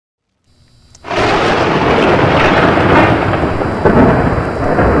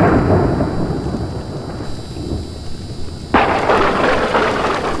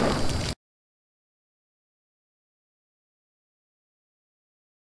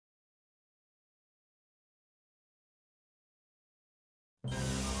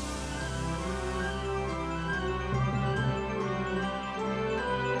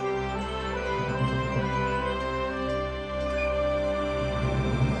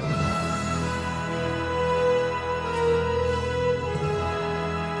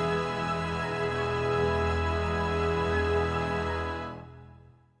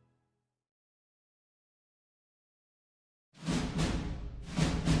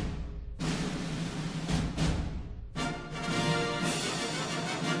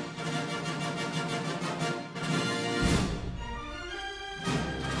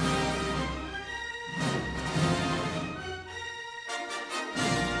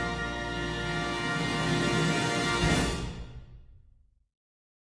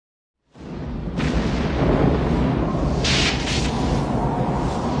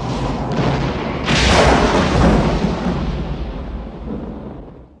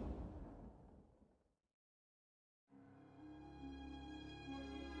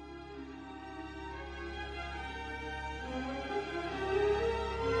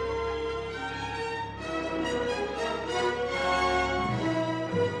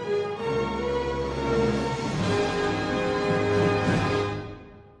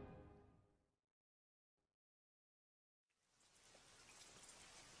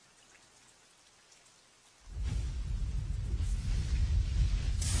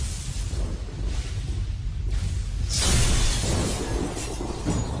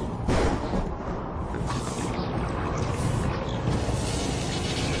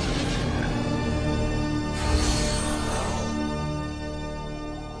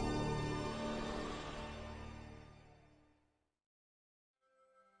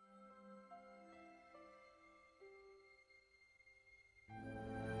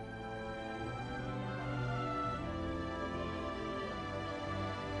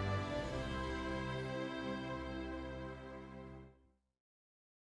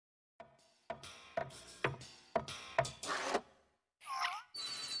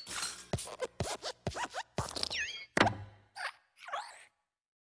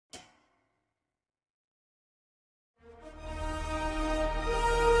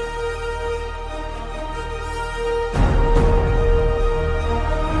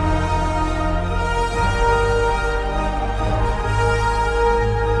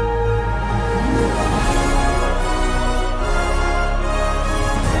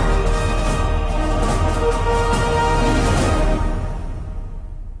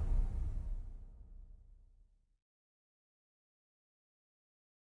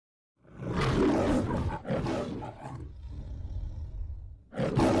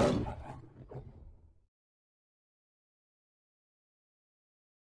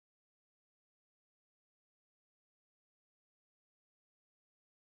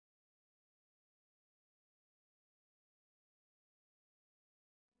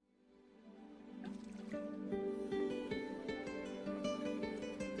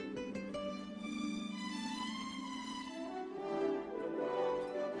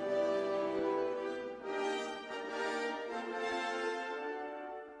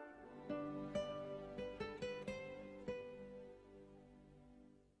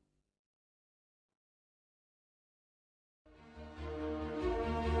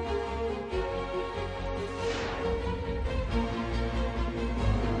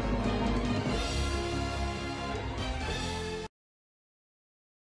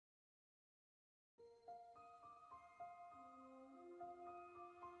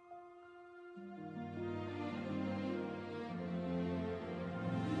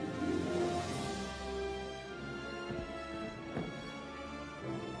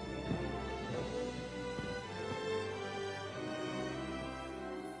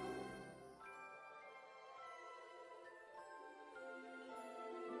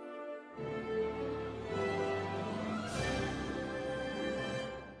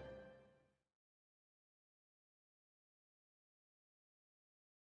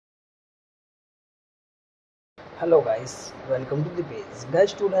Hello guys, welcome to the page.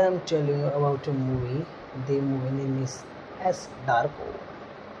 Guys, today I am telling you about a movie. The movie name is S. Darko.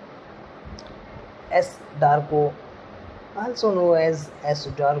 S. Darko, also known as S.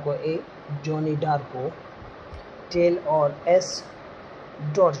 Darko, a Johnny Darko tale, or S.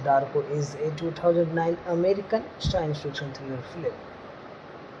 Darko, is a 2009 American science fiction thriller film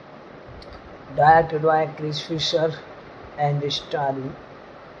directed by Chris Fisher and starring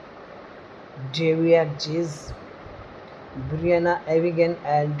Daveigh, Briana, Evigan,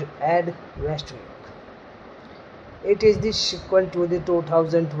 and Ed Westwick. It is the sequel to the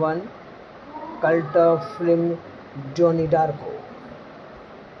 2001 cult film Johnny Darko.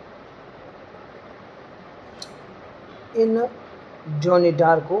 In Johnny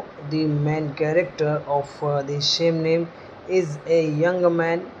Darko, the main character of the same name is a young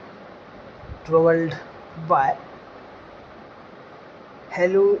man troubled by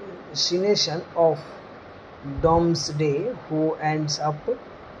hallucination of Doomsday, who ends up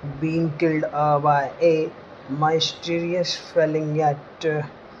being killed by a mysterious falling yet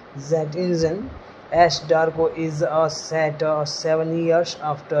that engine. S. Darko is set 7 years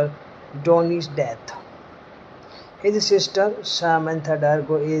after Donnie's death. His sister Samantha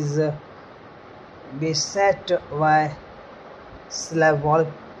Darko is beset by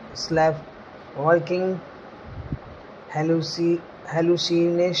sleepwalking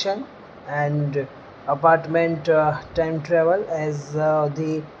hallucination and apartment time travel as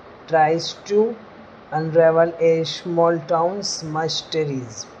he tries to unravel a small town's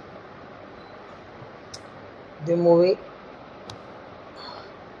mysteries. The movie,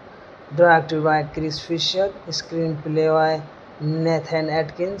 directed by Chris Fisher, screenplay by Nathan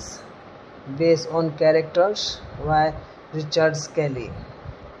Atkins, based on characters by Richard Skelly,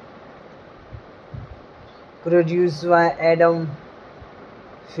 produced by Adam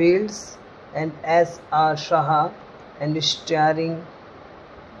Fields and S.R. Shah, and starring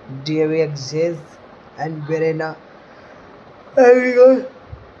Daveigh and Briana, Evigan,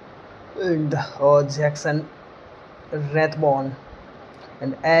 and Jackson Rathbone,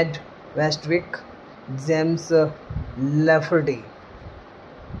 and Ed Westwick, James Lafferty.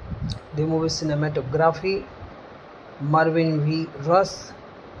 The movie cinematography, Marvin V. Russ,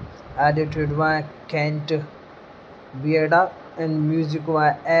 edited by Kent Bieda, and music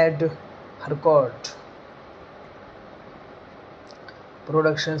by Ed Harcourt.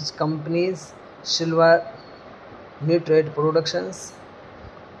 Productions companies: Silver Nitrate Productions,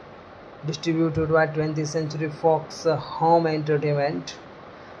 distributed by 20th Century Fox Home Entertainment.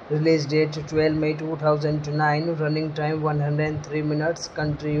 Release date 12 May 2009. Running time 103 minutes.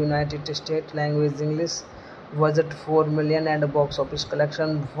 Country United States. Language English. Budget 4 million and box office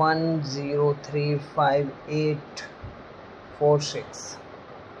collection 1035846.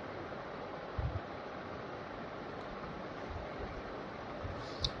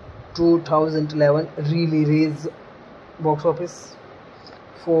 2011 release box office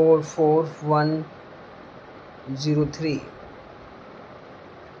 44103.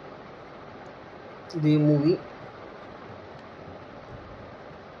 The movie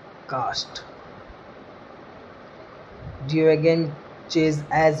cast: Daveigh Chase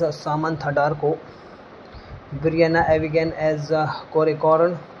as Samantha Darko, Briana Evigan as Corey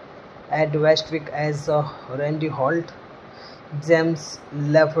Corran, Ed Westwick as Randy Holt, James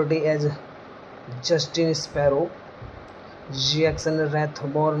Lafferty as Justin Sparrow, Jackson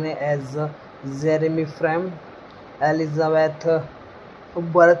Rathbone as Jeremy Frame, Elizabeth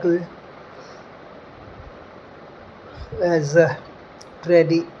Berkley as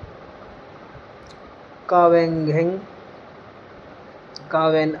Freddie Kavanagh,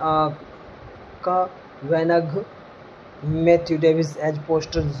 Matthew Davis as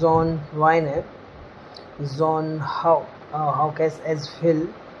Poster John Wayne, John Hawkes as Phil,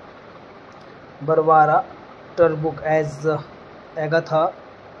 Barbara Turbuk as Agatha,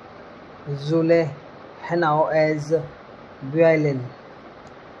 Zule Henao as Violin.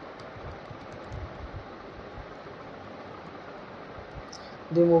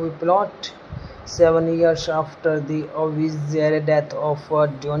 The movie plot: 7 years after the obvious death of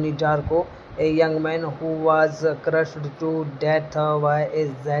Johnny Darko, a young man who was crushed to death by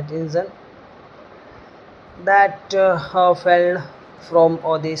a jet engine that fell from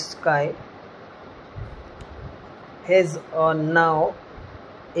the sky. His now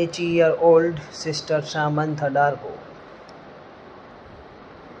 80-year-old sister Samantha Darko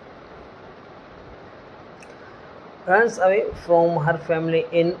runs away from her family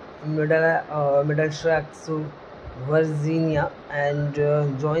in Middlesex, Virginia, and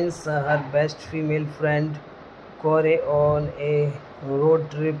joins her best female friend Corey on a road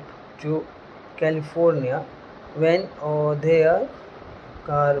trip to California. When their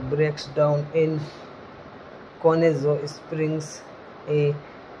car breaks down in Conejo Springs, a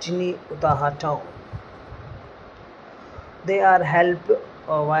tiny Utah town, they are helped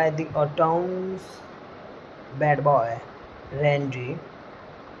by the town's bad boy, Randy.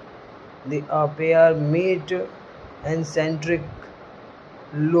 The pair meet eccentric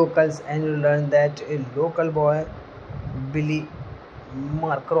locals and learn that a local boy, Billy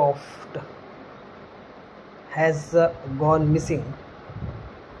Marcroft, has gone missing.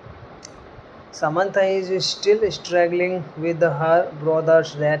 Samantha is still struggling with her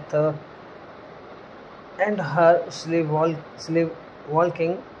brother's death and her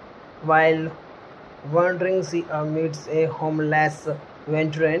sleepwalking. While wandering, she meets a homeless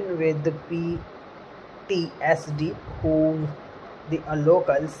veteran with PTSD who the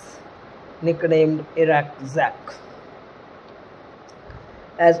locals nicknamed Iraq Zack.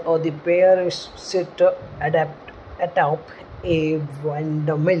 As the pair sit atop a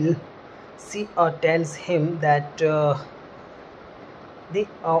windmill, she tells him that the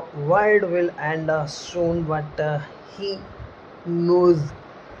world will end soon, but he knows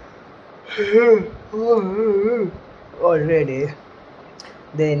already.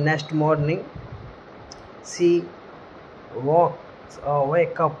 The next morning, she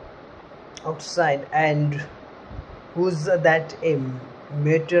wake up outside and who's that a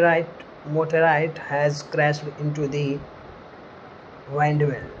meteorite has crashed into the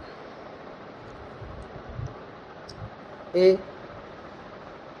windmill. A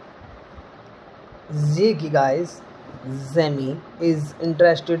Zemi is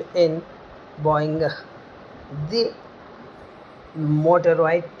interested in buying the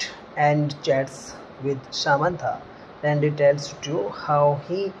meteorite and chats with Samantha. Randy tells to how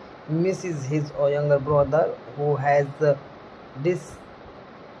he misses his younger brother who has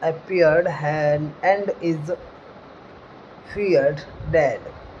disappeared and is feared dead.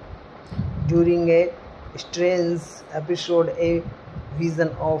 During a strange episode, a vision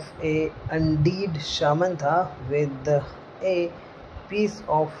of a undead Samantha with a piece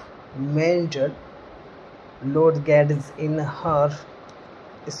of mantle Lord gets in her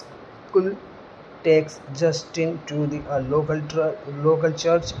skull takes Justin to the local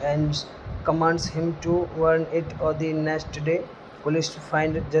church and commands him to burn it. Or the next day, police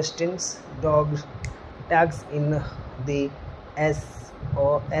find Justin's dog tags in the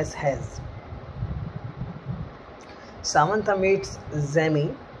SOS haze. Samantha meets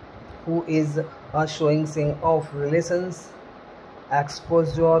Zemi, who is showing sign of relations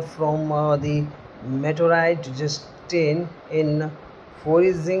exposure from the meteorite. Justin in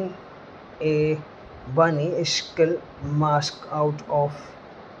foraging a bunny skull mask out of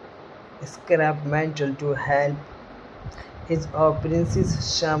scrap mantle to help his princess.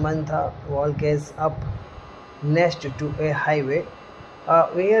 Samantha walks up next to a highway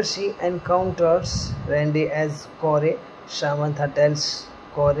where she encounters Randy as Corey. Samantha tells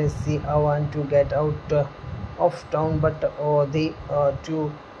Corey she wants to get out of town, but the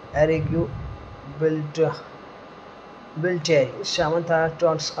two argue Terry. Samantha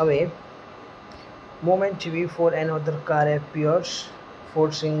turns away moment before another car appears,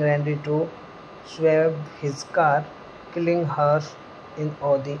 forcing Randy to swerve his car, killing her in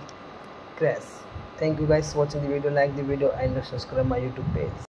the crash. Thank you guys for watching the video. Like the video and subscribe my YouTube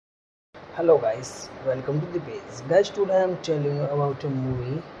page. Hello guys, welcome to the page. Guys, today I am telling you about a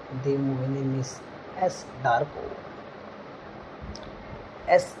movie. The movie name is Darko.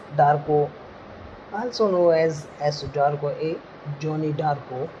 Darko, also known as Darko, a Johnny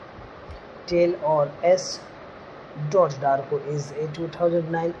Darko tale, or Darko, is a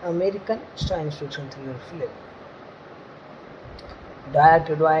 2009 American science fiction thriller film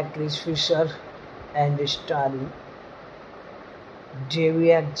directed by Chris Fisher and starring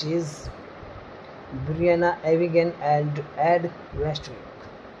Daveigh, Briana, Evigan, and Ed Westwick.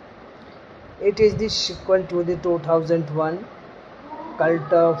 It is the sequel to the 2001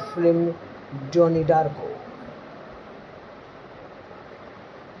 cult film Johnny Darko.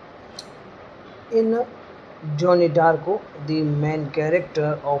 In Johnny Darko, the main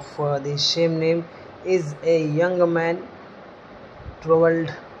character of the same name is a young man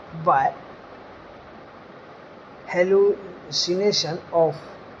troubled by hallucination of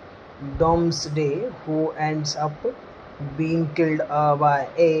Doomsday, who ends up being killed by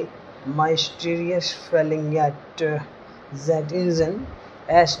a mysterious failing yet that engine.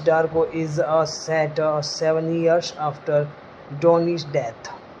 As Darko is set 7 years after Donnie's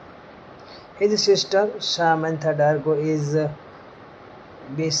death. His sister Samantha Darko is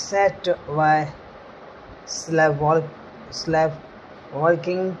beset by slave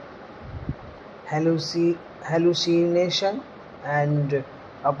walking hallucination and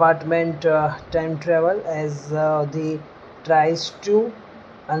apartment time travel as they tries to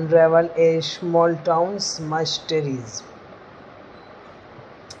unravel a small town's mysteries.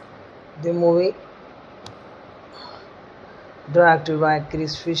 The movie, directed by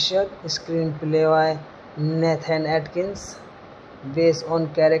Chris Fisher, screenplay by Nathan Atkins, based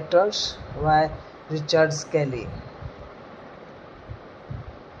on characters by Richard Skelly,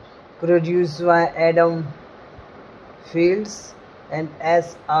 produced by Adam Fields and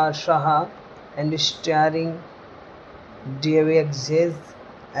S.R. Shah, and starring Daveigh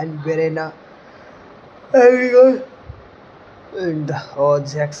and Briana, Evigan and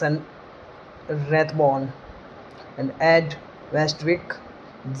Jackson Rathbone, and Ed Westwick,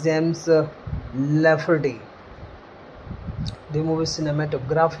 James Lafferty. The movie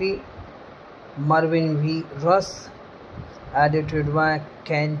cinematography, Marvin V. Russ, edited by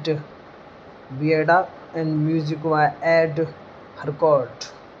Kent Bieda, and music by Ed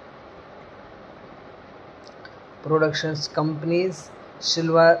Harcourt. Productions companies: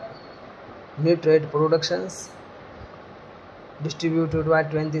 Silver Nitrate Productions, distributed by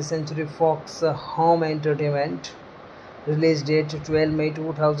 20th Century Fox Home Entertainment. Release date 12 May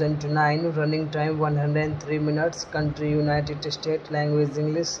 2009. Running time 103 minutes. Country United States. Language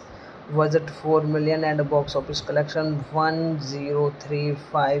English. Budget 4 million and box office collection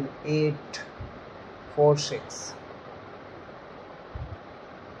 1035846.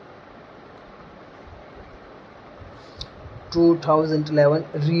 (2011)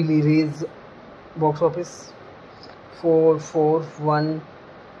 re-release box office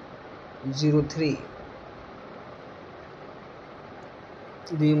 44103.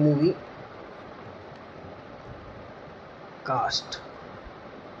 The movie cast: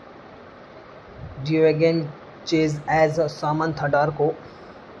 Daveigh Chase as Samantha Darko,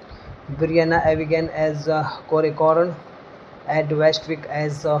 Briana Evigan as Corey Corran, Ed Westwick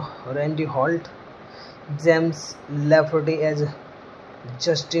as Randy Holt, James Lafferty as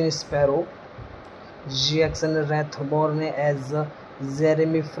Justin Sparrow, Jackson Rathbone as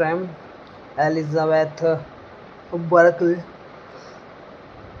Jeremy Frame, Elizabeth Berkley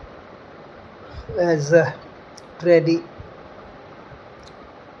as Freddie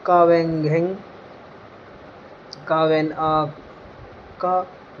Kavanagh,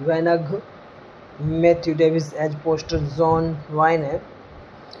 Matthew Davis as Poster John Wayne,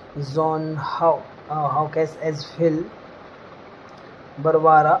 John Hawkes as Phil,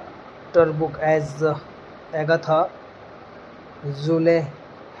 Barbara Turbuk as Agatha, Zule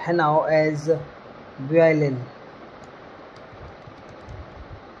Henao as Violin.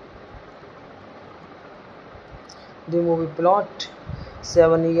 The movie plot: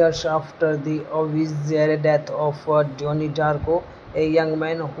 7 years after the obvious death of Johnny Darko, a young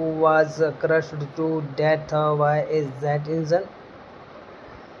man who was crushed to death by a jet engine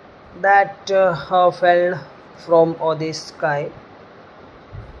that fell from the sky,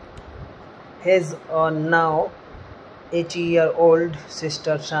 his now 80-year-old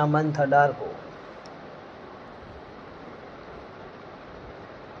sister Samantha Darko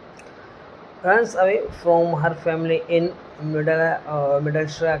runs away from her family in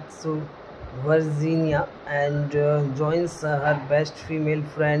Middlesex, Virginia, and joins her best female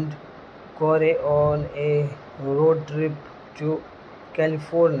friend Corey on a road trip to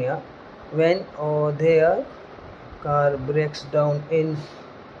California when their car breaks down in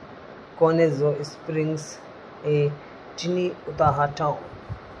Conejo Springs, a teeny Utah town.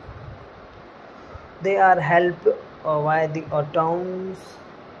 They are helped by the town's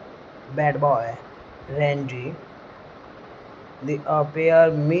bad boy, Randy. The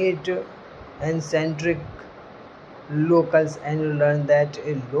pair meet eccentric locals and learn that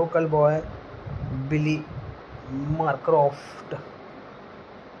a local boy, Billy Marcroft,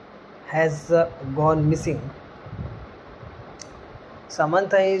 has gone missing.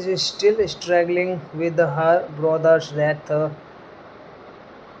 Samantha is still struggling with her brother's death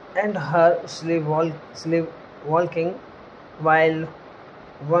and her sleepwalking. While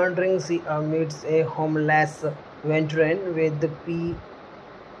wandering, she meets a homeless veteran with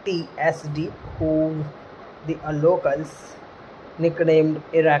PTSD who the locals nicknamed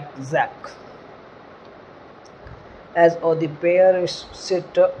Iraq Zack. as the pair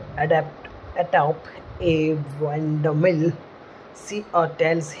sit atop a windmill. She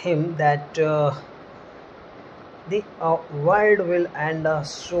tells him that the world will end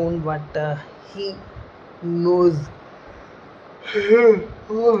soon, but he knows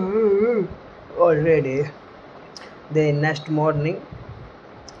already. The next morning,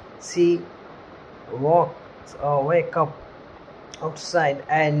 she wake up outside,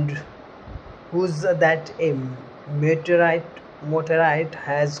 and who's that a meteorite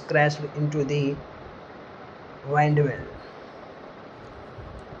has crashed into the windmill.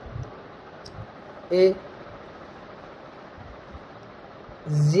 A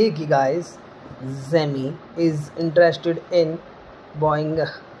Ziggy guys, Zemi is interested in buying the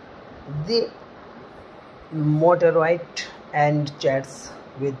meteorite and chats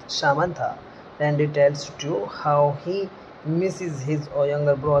with Samantha. Randy tells to how he misses his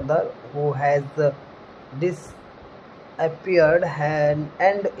younger brother who has disappeared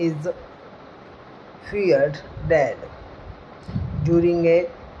and is feared dead. During a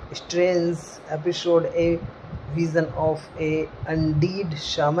strange episode, a vision of a undead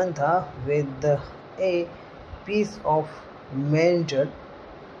Samantha with a piece of mental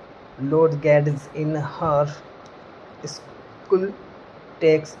load gets in her skull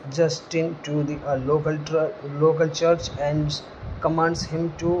takes Justin to the local church and commands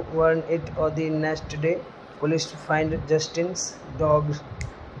him to burn it. Or the next day, police find Justin's dog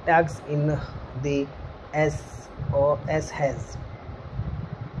tags in the SOS has.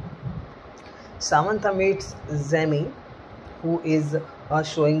 Samantha meets Zemi, who is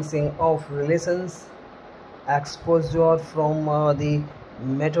showing sign of relations exposure from the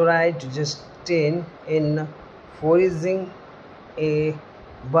meteorite. Justin in foraging a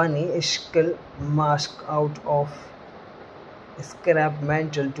bunny skull mask out of scrap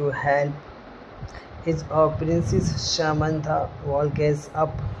metal to help his princess. Samantha walks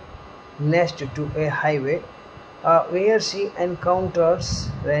up next to a highway where she encounters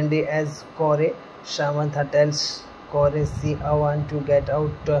Randy as Corey. Samantha tells Corey she wants to get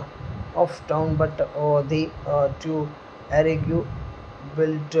out of town, but the two argue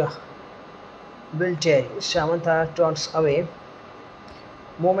built Terry. Samantha turns away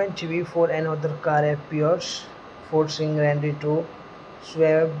moment before another car appears, forcing Randy to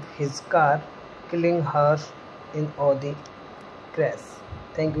swerve his car, killing her in the crash.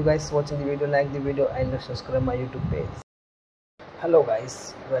 Thank you guys for watching the video. Like the video and subscribe my YouTube page. Hello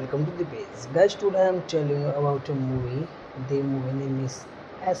guys, welcome to the page. Guys, today I am telling you about a movie. The movie name is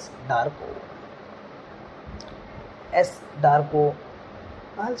Darko. Darko,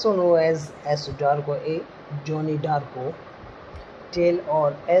 also known as Darko, a Johnny Darko tale,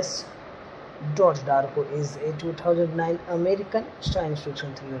 or Darko, is a 2009 American science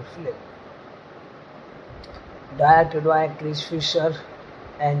fiction thriller film directed by Chris Fisher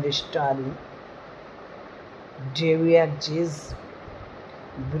and starring Daveigh,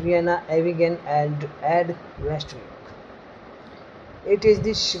 Briana, Evigan, and Ed Westwick. It is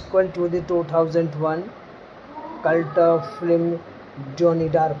the sequel to the 2001 cult film Johnny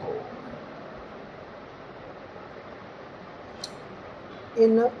Darko.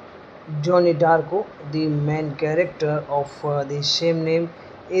 In Johnny Darko, the main character of the same name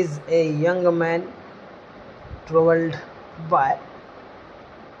is a young man troubled by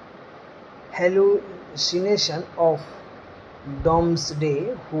hallucination of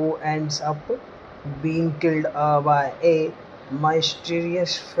doomsday who ends up being killed by a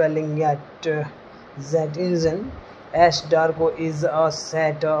mysterious falling yet jet engine. Darko is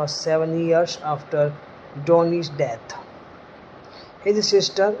set 7 years after Donnie's death. His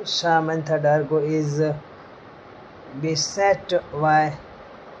sister Samantha Darko is beset by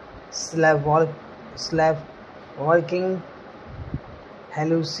sleepwalking,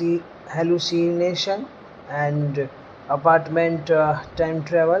 hallucination, and apartment time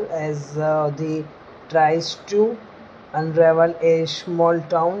travel as he tries to unravel a small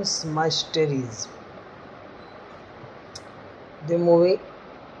town's mysteries. The movie,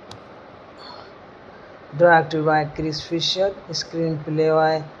 directed by Chris Fisher, screenplay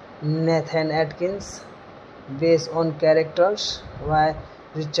by Nathan Atkins, based on characters by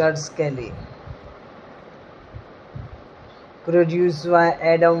Richard Kelly, produced by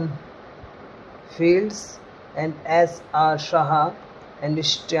Adam Fields and S.R. Shah, and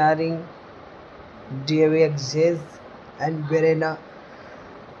starring Daveigh and Briana,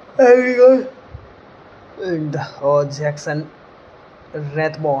 Evigan, and Jackson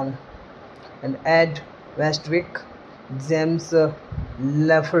Rathbone, and Ed Westwick, James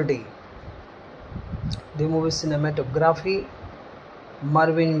Lafferty. The movie cinematography,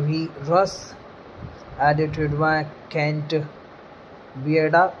 Marvin V. Russ, edited by Kent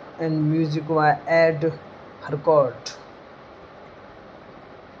Briana and music by Ed Harcourt.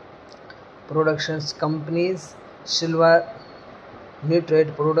 Productions companies: Silver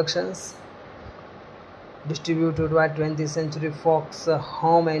Nitrate Productions, distributed by 20th Century Fox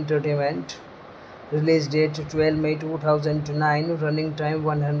Home Entertainment. Release date 12 May 2009. Running time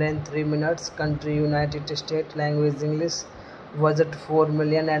 103 minutes. Country United States. Language English. Budget 4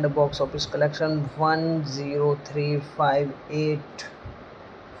 million and box office collection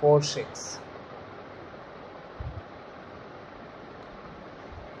 1035846.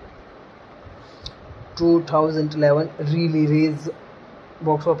 Release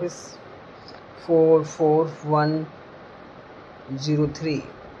box office 44103.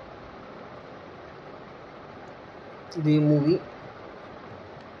 The movie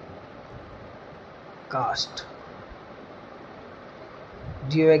cast: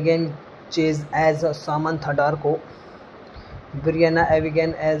 Daveigh Chase as Samantha Darko, Briana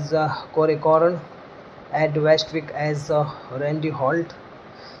Evigan as Corey Corran, Ed Westwick as Randy Holt,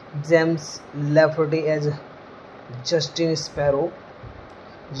 James Lafferty as Justin Sparrow,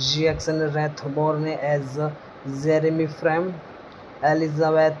 Jackson Rathbone as Jeremy Frame,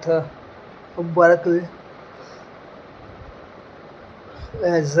 Elizabeth Berkley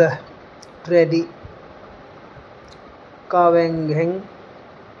as Freddie Kavanagh,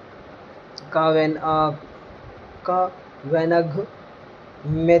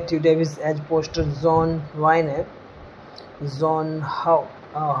 Matthew Davis as Poster John Wayne, John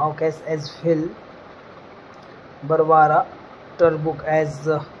Hawkes as Phil, Barbara Turbuk as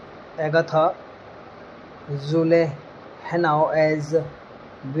Agatha, Zule Henao as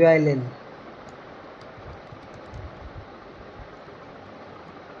Violin.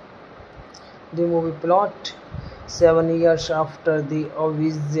 The movie plot: 7 years after the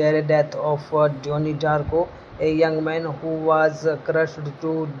obvious death of Johnny Darko, a young man who was crushed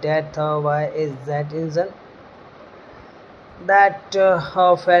to death by a jet engine that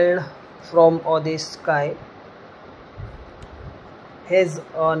fell from the sky, his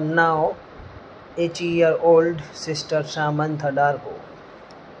now 80-year-old sister Samantha Darko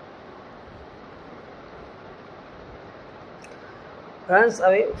runs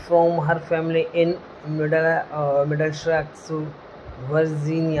away from her family in Middlesex,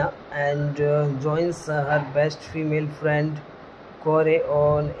 Virginia, and joins her best female friend Corey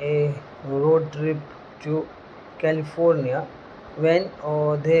on a road trip to California. When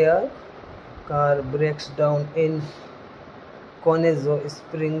their car breaks down in Conejo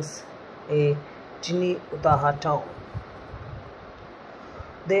Springs, a teeny Utah town,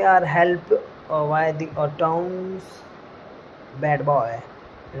 they are helped by the town's bad boy,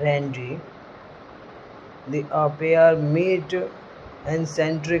 Randy. The pair meet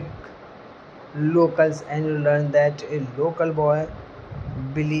eccentric locals and learn that a local boy,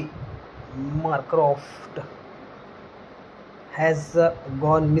 Billy Marcroft, has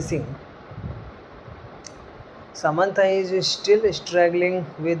gone missing. Samantha is still struggling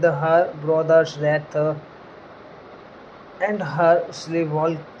with her brother's death and her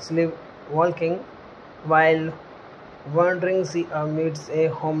sleepwalking. While wandering, she meets a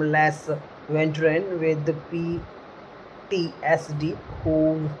homeless veteran with PTSD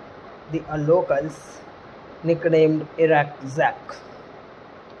whom the locals nicknamed Iraq Zack.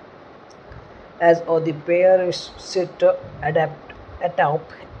 As the pair sit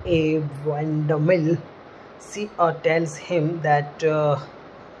atop a windmill, she tells him that the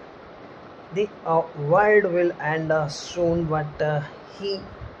world will end soon, but he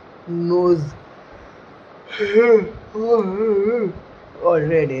knows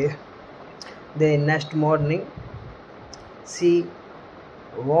already. The next morning, she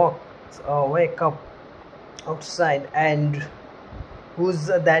wake up outside and who's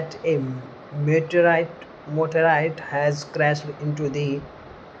that a meteorite has crashed into the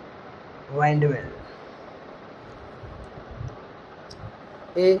windmill.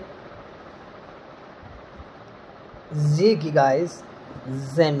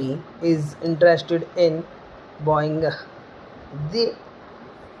 Zemi is interested in buying the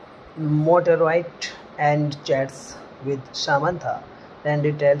meteorite and chats with Samantha.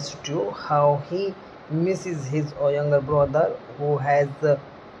 Randy tells to how he misses his younger brother who has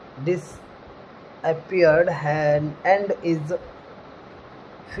disappeared and is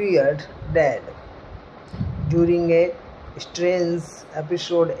feared dead. During a strange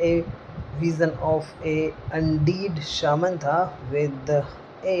episode, a vision of a undead Samantha with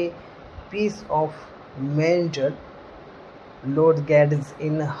a piece of metal lodged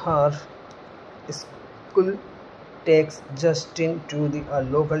in her skull takes Justin to the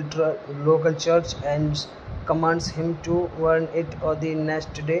local church and commands him to burn it on the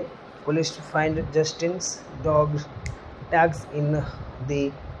next day. Police find Justin's dog tags in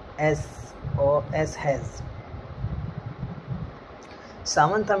the SOS haze.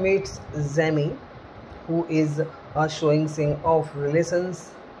 Samantha meets Jamie, who is showing sign of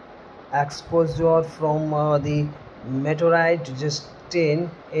relations exposure from the meteorite. Justin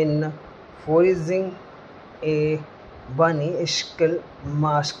in foraging a bunny skull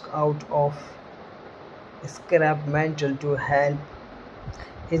mask out of scrap metal to help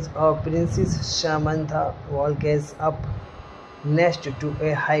his princess. Samantha walks up next to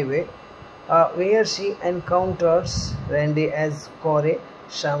a highway where she encounters Randy as Corey.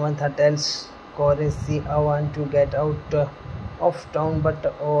 Samantha tells Corey she wants to get out of town, but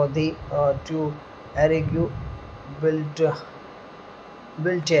the two argue Bill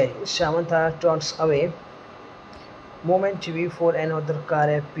Terry. Samantha turns away moment before another car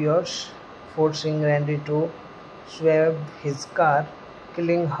appears, forcing Randy to swerve his car,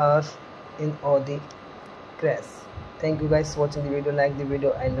 killing her in the crash. Thank you guys for watching the video. Like the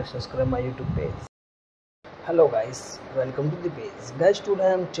video and subscribe my YouTube page. Hello guys, welcome to the page. Guys, today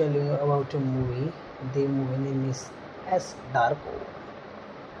I am telling you about a movie. The movie name is Darko.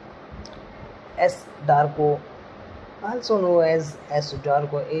 Darko, also known as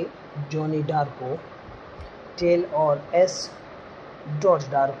Darko, a Johnny Darko tale, or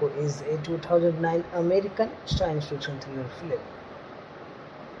Darko, is a 2009 American science fiction thriller film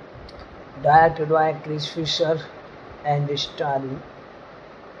directed by Chris Fisher and starring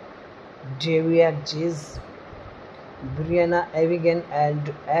Daveigh, Briana, Evigan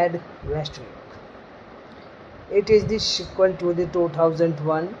and Ed Westwick. It is the sequel to the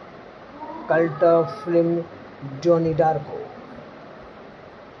 2001 cult film Johnny Darko.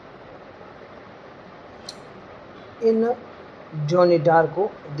 In Johnny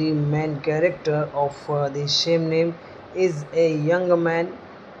Darko, the main character of the same name is a young man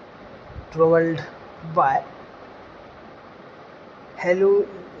troubled by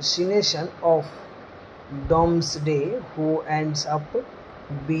hallucination of doomsday who ends up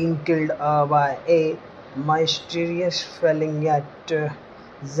being killed by a mysterious falling yet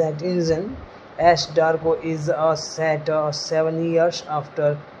that engine. Darko is set 7 years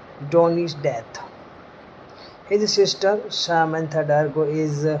after Donnie's death. His sister Samantha Darko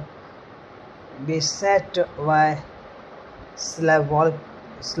is beset by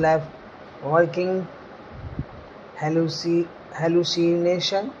sleepwalking,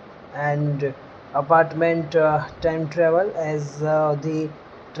 hallucination and apartment time travel as they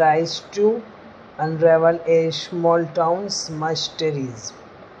tries to unravel a small town's mysteries.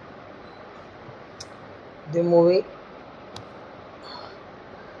 The movie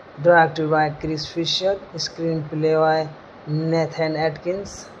directed by Chris Fisher, screenplay by Nathan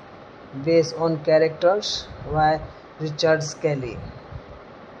Atkins, based on characters by Richard Kelly,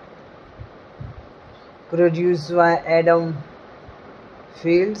 produced by Adam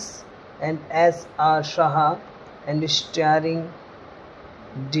Fields and S.R. Shah, and starring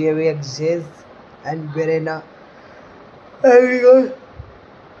Daveigh and Briana, Evigan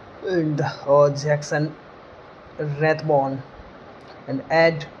and Jackson Rathbone and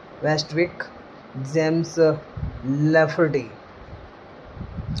Ed Westwick, James Lafferty.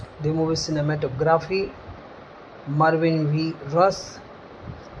 The movie cinematography Marvin V. Russ,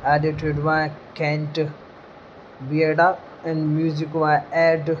 edited by Kent Bieda and music by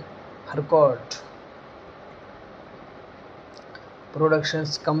Ed Harcourt.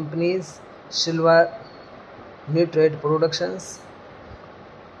 Productions companies: Silver Nitrate Productions,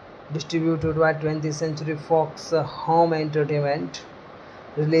 distributed by 20th Century Fox Home Entertainment.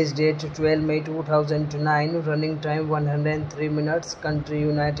 Release date 12 May 2009. Running time 103 minutes. Country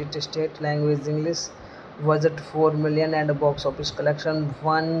United States. Language English. Budget 4 million and box office collection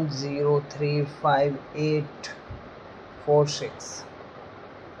 1035846.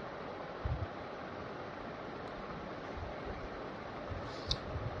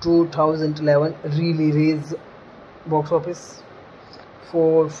 (2011) release box office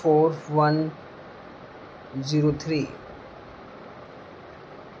 44103.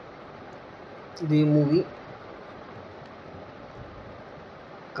 The movie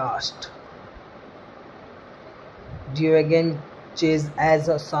cast: Daveigh Chase as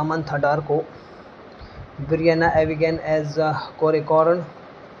Samantha Darko, Briana Evigan as Corey Corran,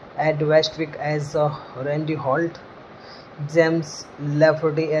 Ed Westwick as Randy Holt, James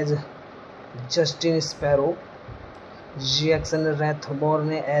Lafferty as Justin Sparrow, Jackson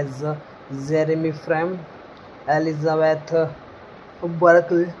Rathbone as Jeremy Frame, Elizabeth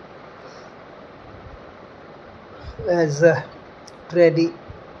Berkley as Freddie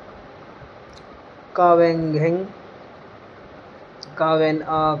Kavanagh,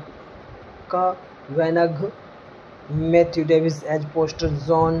 Kavanagh, Kavanagh, Matthew Davis as Poster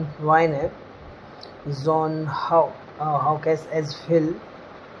John Wayne, John Hawkes as Phil,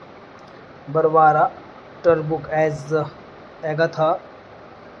 Barbara Turbuk as Agatha,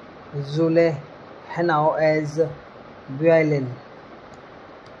 Zule Henao as Violin.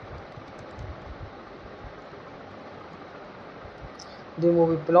 The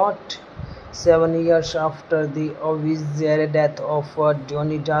movie plot: 7 years after the obvious death of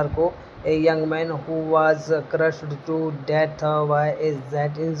Johnny Darko, a young man who was crushed to death by a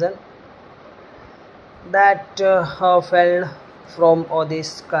jet engine that fell from the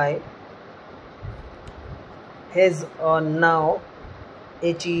sky, his now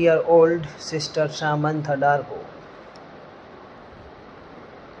 80-year-old sister Samantha Darko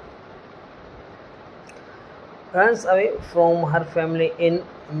runs away from her family in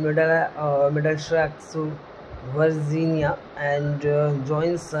Middlesex, Virginia, and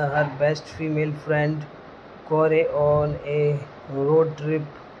joins her best female friend Corey on a road trip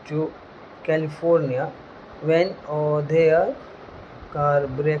to California. When their car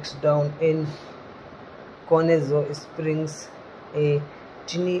breaks down in Conejo Springs, a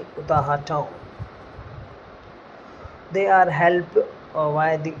teeny Utah town, they are helped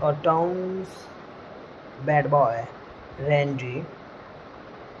by the town's bad boy, Randy.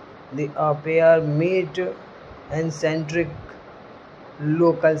 The pair meet eccentric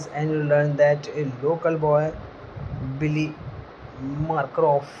locals and learn that a local boy, Billy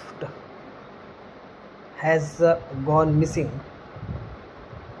Marcroft, has gone missing.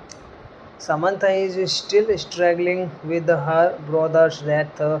 Samantha is still struggling with her brother's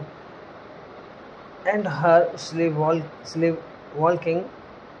death and her sleepwalking.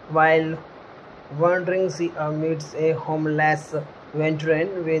 While wandering, she meets a homeless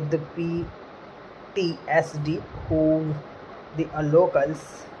veteran with PTSD who the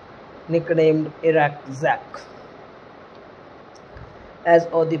locals nicknamed Iraq Zack. As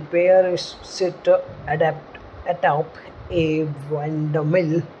the pair sit atop a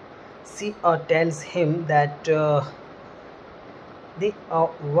windmill, she tells him that the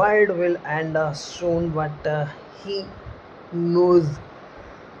world will end soon, but he knows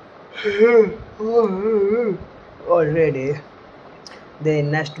already. The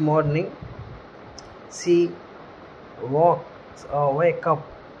next morning, she wake up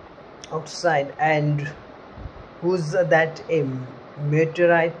outside and who's that a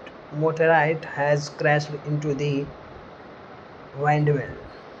meteorite has crashed into the windmill.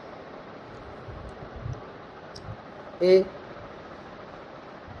 A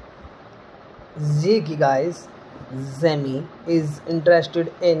Ziggy guys, Zemi is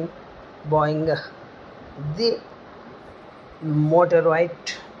interested in buying the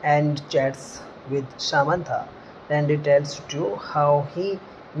meteorite and chats with Samantha. Randy tells to how he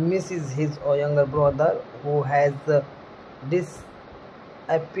misses his younger brother who has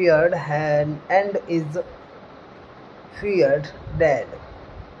disappeared and is feared dead.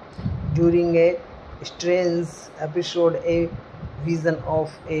 During a strange episode, a vision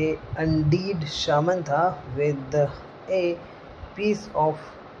of a undead Samantha with a piece of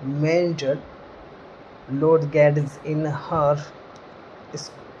mental load gets in her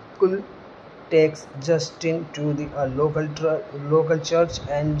skull takes Justin to the local church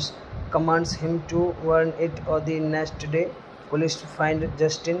and commands him to burn it. The next day, police find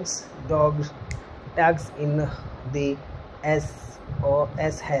Justin's tags in the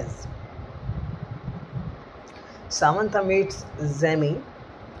SOS haze. Samantha meets Zemi,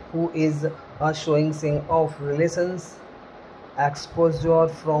 who is showing sign of relations exposure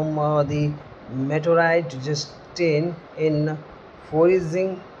from the meteorite. Justin in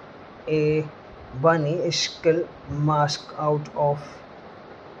foraging a bunny skull mask out of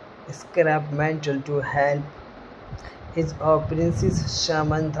scrap metal to help his princess.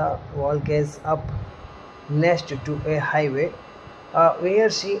 Samantha walks up next to a highway where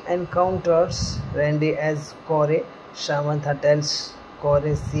she encounters Randy as Corey. Samantha tells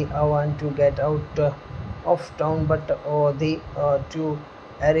Corey she wants to get out of town, but the two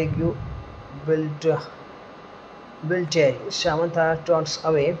argue Terry. Samantha turns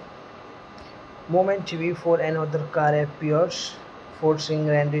away. Moment before another car appears, forcing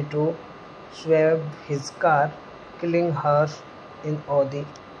Randy to swerve his car, killing her in the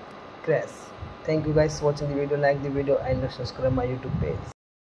crash. Thank you guys for watching the video. Like the video and subscribe my YouTube page.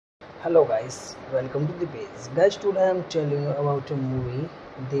 Hello guys, welcome to the page. Guys, today I am telling you about a movie.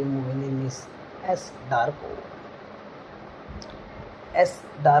 The movie name is Darko.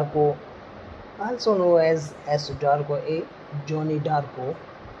 Darko Also known as Darko, A. Johnny Darko,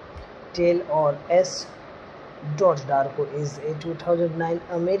 Tale or S. Darko is a 2009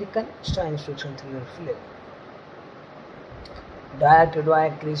 American science fiction thriller film directed by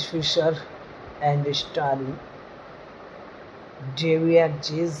Chris Fisher and starring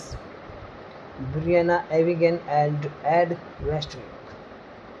Daveigh, Briana, Evigan, and Ed Westwick.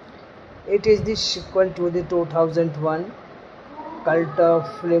 It is the sequel to the 2001 cult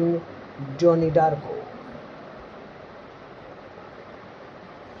film Johnny Darko.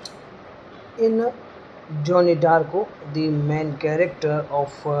 In Johnny Darko, the main character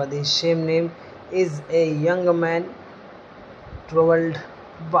of the same name is a young man troubled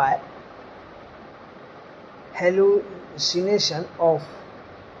by hallucination of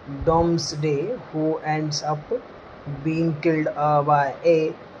doomsday who ends up being killed by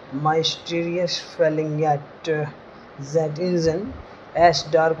a mysterious falling at that engine. As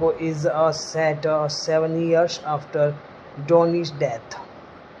Darko is set 7 years after Donnie's death.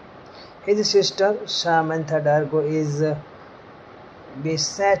 His sister Samantha Darko is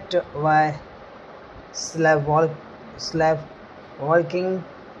beset by sleepwalking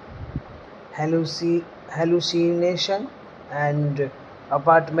hallucination and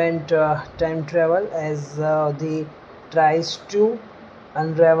apartment time travel as he tries to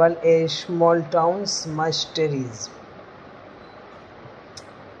unravel a small town's mysteries.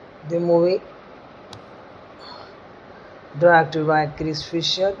 The movie, directed by Chris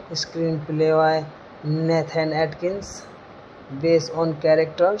Fisher, screenplay by Nathan Atkins, based on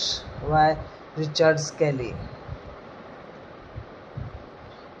characters by Richard Kelly,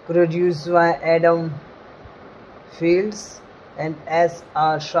 produced by Adam Fields and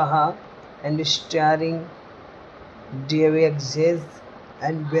S.R. Shah, and starring Daveigh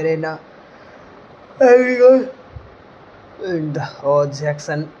and Briana, Evigan, and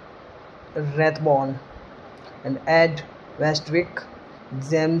Jackson Rathbone, and Ed Westwick,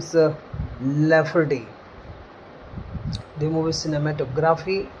 James Lafferty. The movie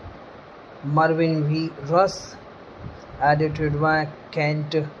cinematography, Marvin V. Russ, edited by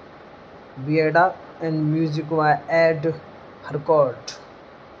Kent Bieda, and music by Ed Harcourt.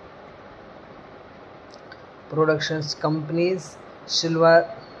 Productions companies: Silver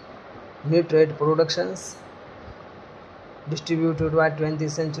Nitrate Productions, distributed by 20th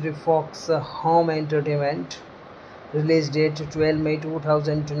Century Fox Home Entertainment. Release date 12 May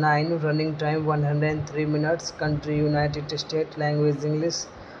 2009. Running time 103 minutes. Country United States. Language English.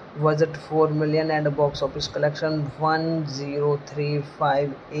 Budget 4 million and box office collection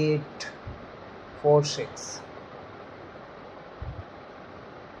 1035846.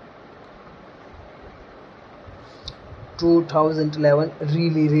 2011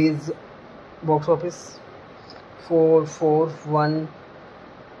 release box office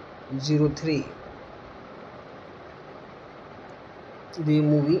 44103. The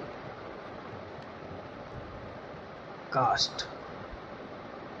movie cast: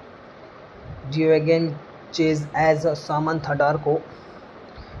 Daveigh as Samantha Darko,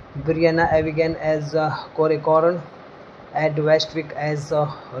 Briana Evigan as Corey Corran, Ed Westwick as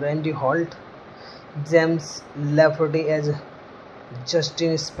Randy Holt, James Lafferty as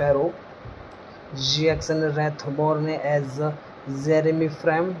Justin Sparrow, Jackson Rathbone as Jeremy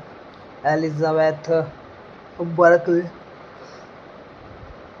Frame, Elizabeth Berkley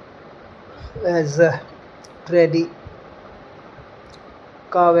as Freddie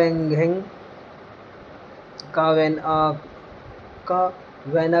Kavanagh,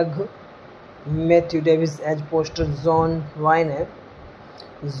 Matthew Davis as Poster John Wayne,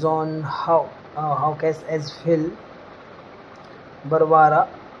 John Hawkes as Phil, Barbara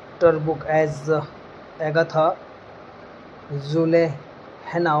Turbuk as Agatha, Zule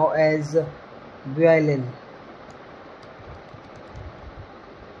Henao as Violin.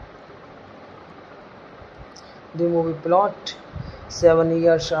 The movie plot: 7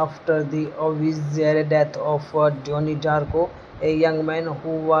 years after the obvious death of Johnny Darko, a young man who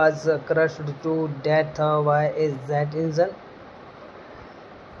was crushed to death by a jet engine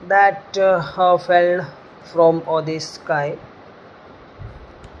that fell from the sky.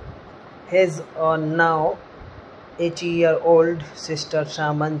 His now 80-year-old sister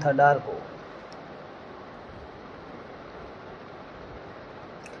Samantha Darko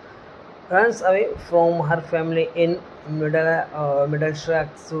runs away from her family in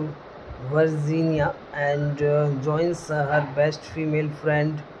Middlesex, Virginia, and joins her best female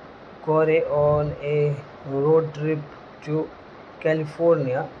friend Corey on a road trip to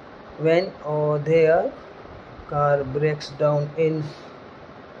California when their car breaks down in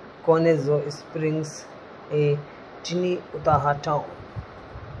Conejo Springs, a teeny Utah town.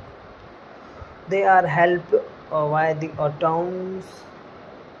 They are helped by the town's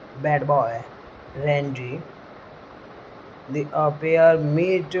bad boy, Randy. The pair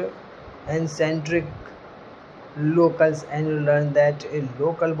meet eccentric locals and learn that a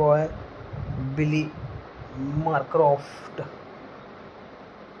local boy, Billy Marcroft,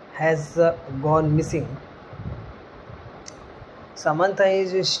 has gone missing. Samantha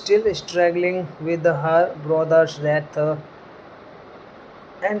is still struggling with her brother's death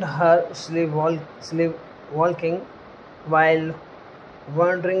and her sleepwalking. While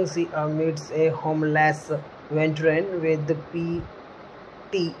wandering, she meets a homeless veteran with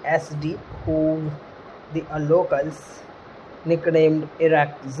PTSD who the locals nicknamed Iraq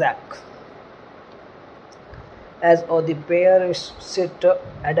Zack. As the pair sit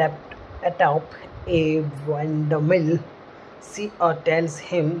atop a windmill, she tells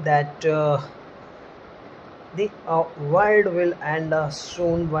him that the world will end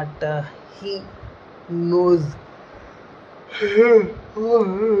soon, but he knows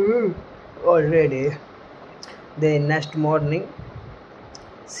already. The next morning,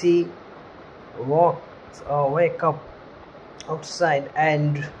 she wake up outside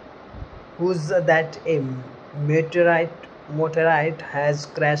and who's that a motorite has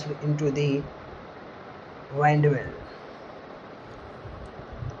crashed into the windmill.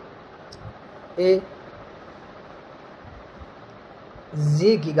 A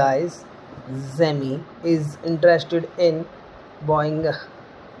Ziggy guys, Zemi is interested in buying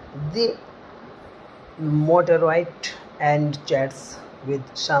the motorite and chats with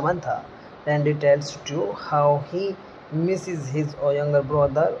Samantha. Randy tells to how he misses his younger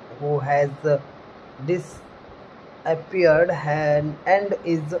brother who has disappeared and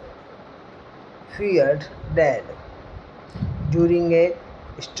is feared dead. During a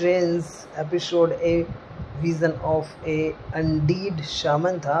strange episode, a vision of a undead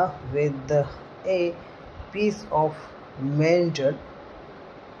Samantha with a piece of mental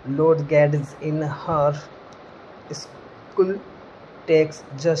load gets in her skull takes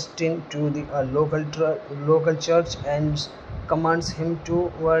Justin to the local church and commands him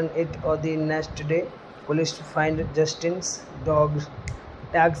to burn it. Or the next day, police find Justin's dog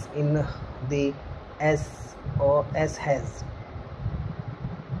tags in the S has.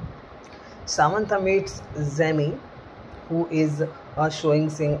 Samantha meets Zemi, who is showing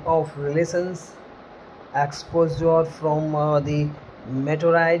sign of relations exposure from the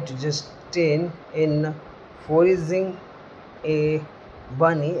meteorite. Justin in foraging a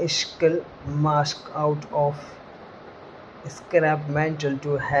bunny skull mask out of scrap metal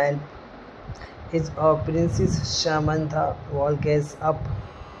to help his princess. Samantha walks up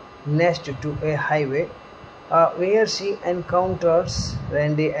next to a highway where she encounters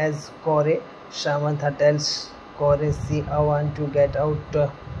Randy as Corey. Samantha tells Corey she wants to get out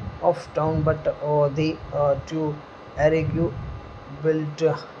of town, but the two argue Bill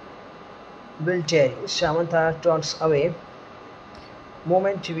Cherry. Samantha turns away.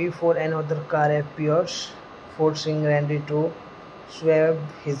 Moment before another car appears, forcing Randy to swerve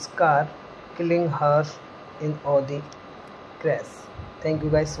his car, killing her in the crash. Thank you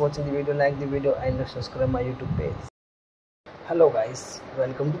guys for watching the video. Like the video and subscribe my YouTube page. Hello guys,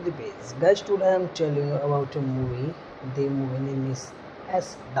 welcome to the page. Guys, today I am telling you about a movie. The movie name is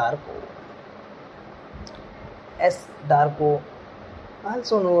Darko. Darko,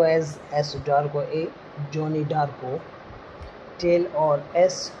 also known as Darko, a Johnny Darko tale, or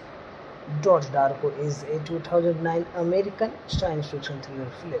Darko, is a 2009 American science fiction thriller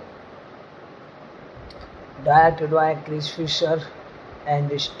film directed by Chris Fisher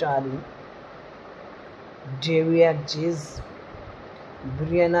and starring Daveigh,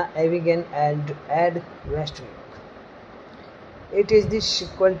 Briana, Evigan and Ed Westwick. It is the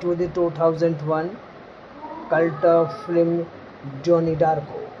sequel to the 2001 cult film Johnny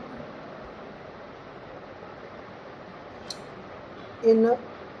Darko. In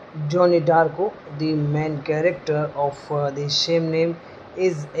Johnny Darko, the main character of the same name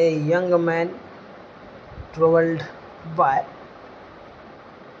is a young man troubled by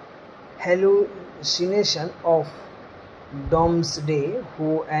hallucination of doomsday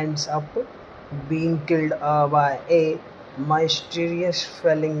who ends up being killed by a mysterious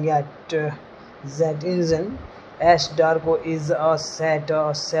falling yet that engine. As Darko is set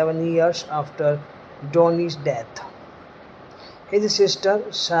 7 years after Donnie's death. His sister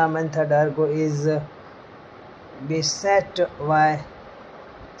Samantha Darko is beset by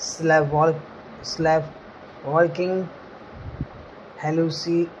sleepwalking,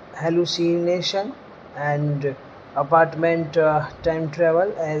 hallucination and apartment time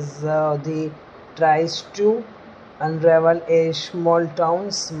travel as he tries to unravel a small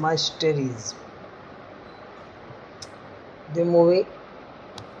town's mysteries. The movie,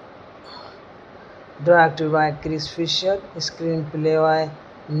 directed by Chris Fisher, screenplay by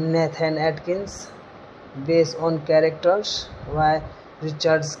Nathan Atkins, based on characters by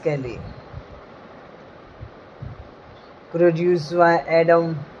Richard Skelly, produced by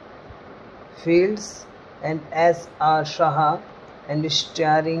Adam Fields and S.R. Shah, and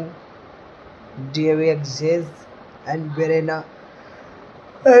starring Daveigh and Briana,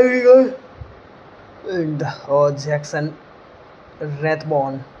 Evigan and Jackson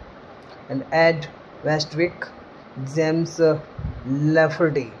Rathbone and Ed Westwick, James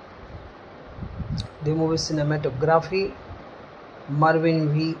Lafferty. The movie cinematography, Marvin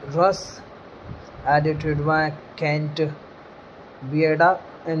V. Russ, edited by Kent Bieda,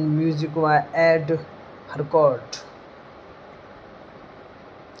 and music by Ed Harcourt.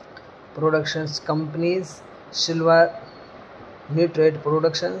 Productions companies: Silver Nitrate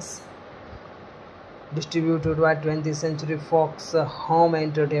Productions, distributed by 20th Century Fox Home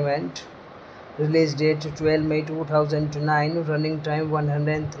Entertainment. Release date 12 May 2009. Running time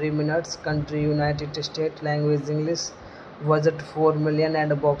 103 minutes. Country United States. Language English. Budget 4 million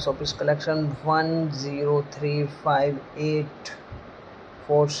and box office collection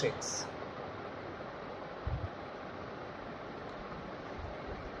 1035846.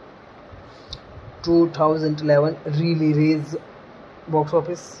 2011 release box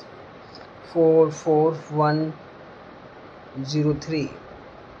office 44103.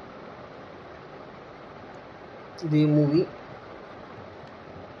 The movie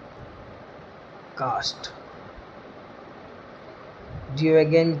cast: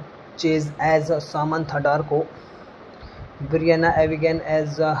 Daveigh Chase as Samantha Darko, Briana Evigan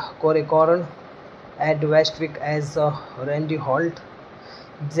as Corey Corran, Ed Westwick as Randy Holt,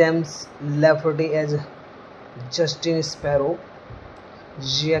 James Lafferty as Justin Sparrow,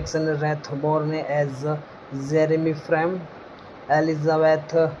 Jackson Rathbone as Jeremy Frame,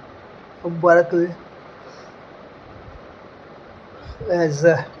 Elizabeth Berkley as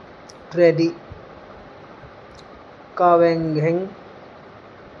Freddie Kavanagh,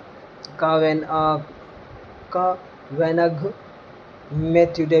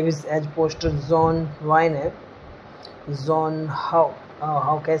 Matthew Davis as Poster John Wayne, John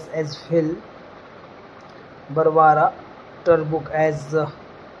Hawkes as Phil, Barbara Turbuk as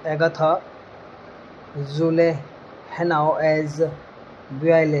Agatha, Zule Henao as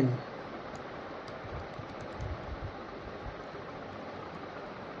Violin.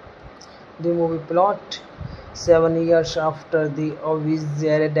 The movie plot: 7 years after the obvious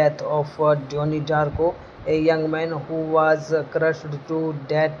death of Johnny Darko, a young man who was crushed to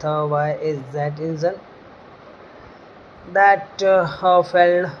death by a jet engine that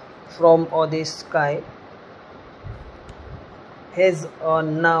fell from the sky, his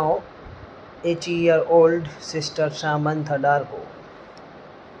now 80-year-old sister Samantha Darko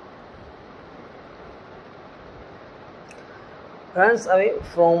runs away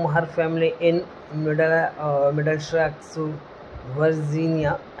from her family in Middlesex,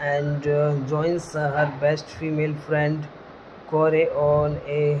 Virginia, and joins her best female friend Corey on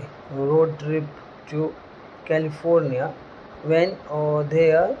a road trip to California. When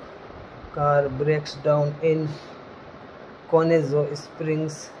their car breaks down in Conejo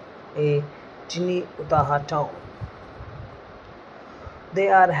Springs, a teeny Utah town, they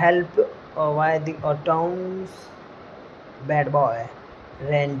are helped by the town's bad boy,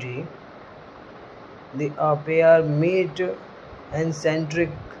 Randy. The pair meet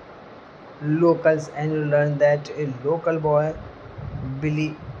eccentric locals and learn that a local boy,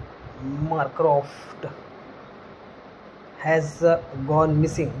 Billy Marcroft, has gone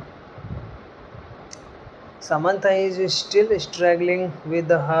missing. Samantha is still struggling with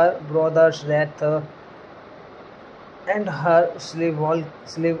her brother's death and her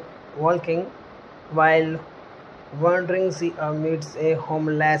sleepwalking. While wandering, she meets a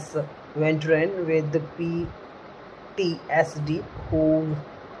homeless veteran with PTSD who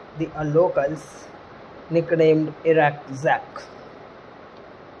the locals nicknamed Iraq Zack.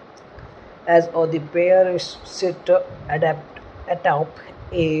 As the pair sit atop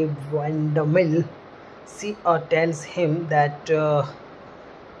a windmill, she tells him that the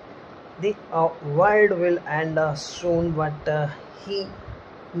world will end soon, but he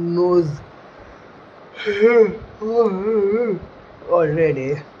knows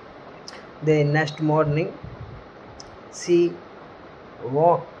already. The next morning, she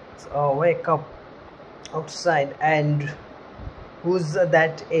wake up outside and who's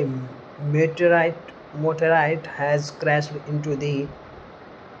that a meteorite has crashed into the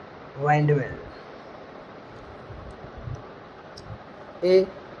windmill. A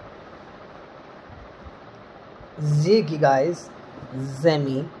Ziggy guys,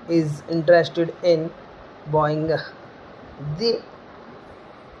 Zemi is interested in buying the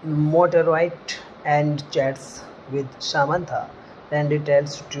motorite and chats with Samantha. Randy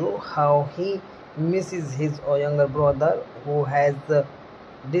tells to how he misses his younger brother who has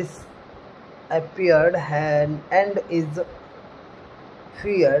disappeared and is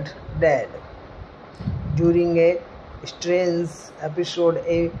feared dead. During a strange episode,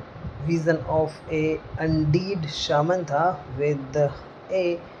 a vision of a undead Samantha with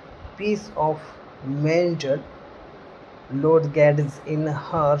a piece of mental load gets in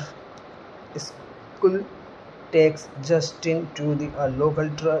her school takes Justin to the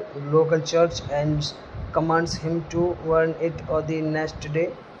local church and commands him to burn it. Or the next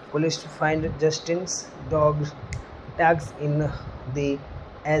day, police find Justin's dog tags in the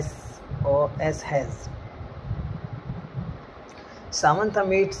SOS has. Samantha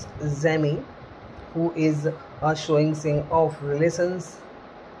meets Zemi, who is showing sign of relations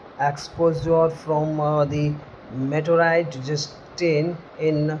exposure from the meteorite. Justin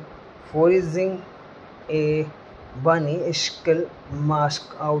in foraging a bunny skull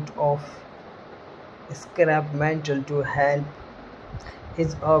mask out of scrap metal to help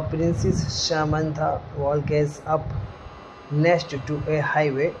his princess. Samantha walks up next to a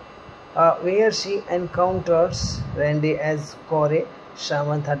highway where she encounters Randy as Corey.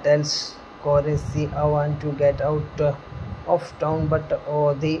 Samantha tells Corey she wants to get out of town, but the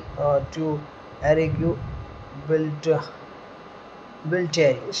two argue will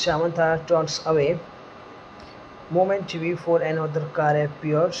Cherry. Samantha turns away. Moment before another car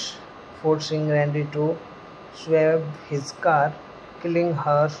appears, forcing Randy to swerve his car, killing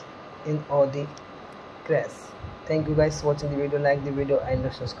her in the crash. Thank you guys for watching the video. Like the video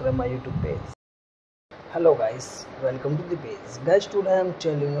and subscribe my YouTube page. Hello guys, welcome to the page. Guys, today I am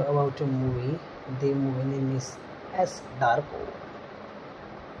telling you about a movie. The movie name is Darko.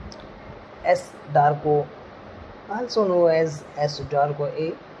 Darko, also known as Darko,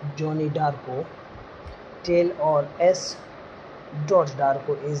 a Johnny Darko tale, or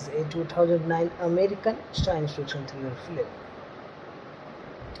Darko, is a 2009 American science fiction thriller film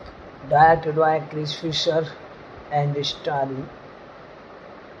directed by Chris Fisher and starring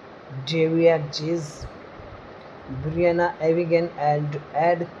Daveigh, Briana, Evigan and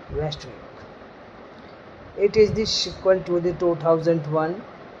Ed Westwick. It is the sequel to the 2001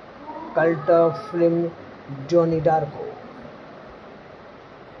 cult film Johnny Darko.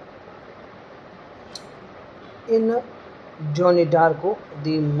 In Johnny Darko,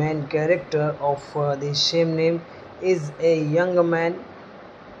 the main character of the same name is a young man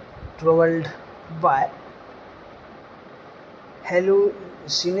troubled by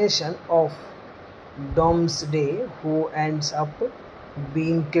hallucination of doomsday who ends up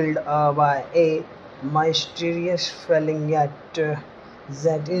being killed by a mysterious falling at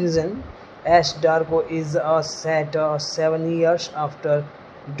jet engine. As Darko is set 7 years after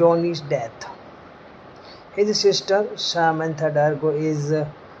Donnie's death. His sister Samantha Darko is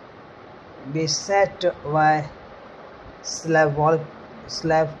beset by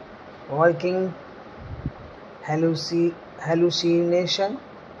sleepwalking, hallucination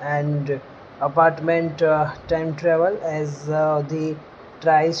and apartment time travel as he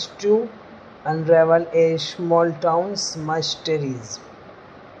tries to unravel a small town's mysteries.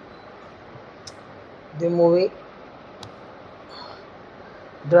 The movie,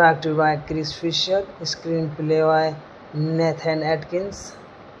 directed by Chris Fisher, screenplay by Nathan Atkins,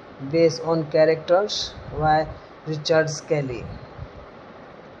 based on characters by Richard Kelly,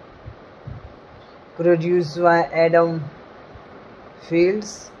 produced by Adam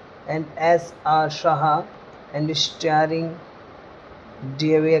Fields and S.R. Shah, and starring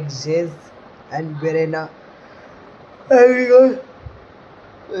Daveigh and Briana, Evigan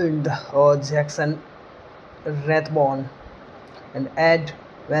and Jackson Rathbone and Ed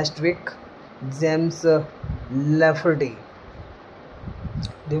Westwick, James Lafferty.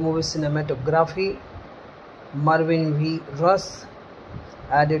 The movie cinematography, Marvin V. Russ,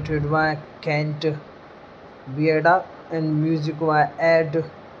 edited by Kent Bieda and music by Ed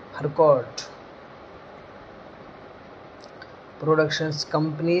Harcourt. Productions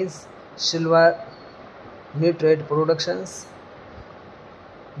companies: Silver Nitrate Productions,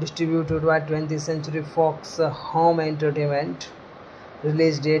 distributed by 20th Century Fox Home Entertainment.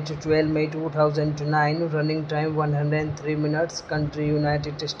 Release date 12 May 2009. Running time 103 minutes. Country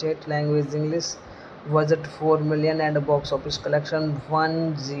United States. Language English. Budget 4 million and box office collection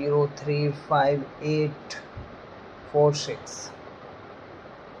 1035846.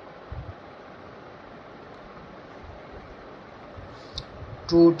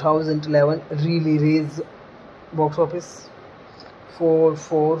 2011 release box office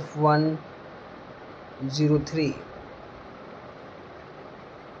 44103.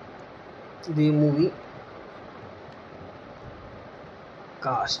 The movie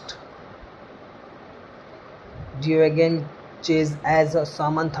cast: Daveigh Chase as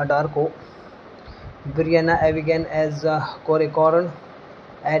Samantha Darko, Briana Evigan as Corey Corran,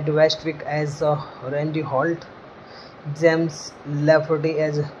 Ed Westwick as Randy Holt, James Lafferty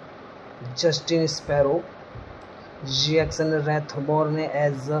as Justin Sparrow, Jackson Rathbone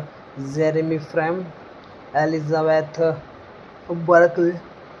as Jeremy Frame, Elizabeth Berkley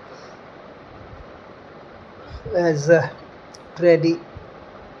as Freddie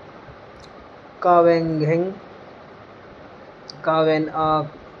Kavanagh,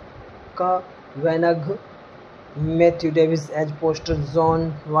 Matthew Davis as Poster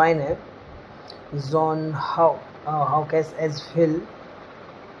John Wayne, John Hawkes as Phil,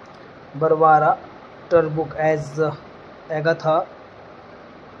 Barbara Turbuk as Agatha,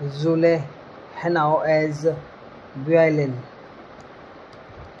 Zule Henao as Violin.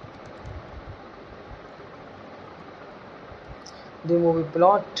 The movie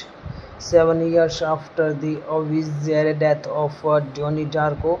plot: 7 years after the obvious death of Johnny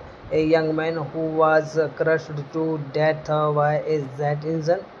Darko, a young man who was crushed to death by a jet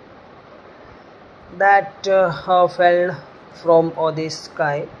engine that fell from the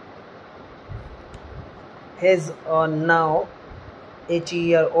sky, his now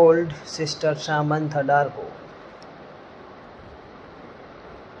 80-year-old sister Samantha Darko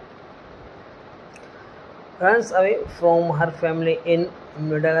runs away from her family in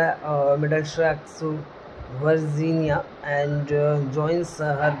Middlesex, Virginia, and joins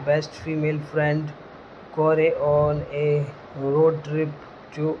her best female friend Corey on a road trip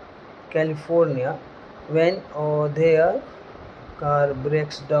to California. When their car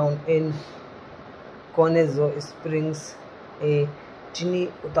breaks down in Conejo Springs, a teeny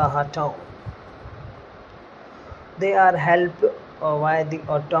Utah town, they are helped by the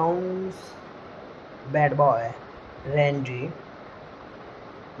town's bad boy, Randy.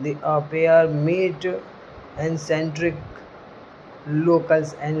 The pair meet eccentric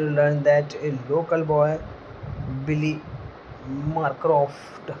locals and learn that a local boy, Billy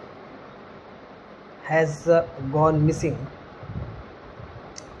Marcroft, has gone missing.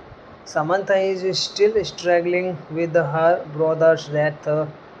 Samantha is still struggling with her brother's death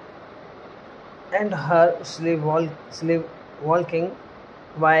and her sleepwalking.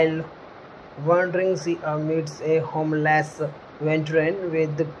 While wandering, she meets a homeless veteran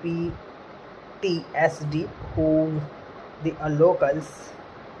with PTSD who the locals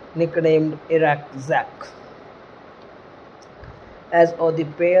nicknamed Iraq Zack. As the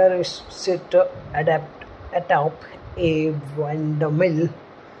pair sit atop a windmill,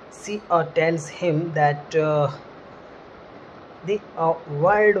 she tells him that the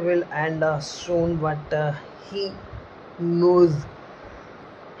world will end soon, but he knows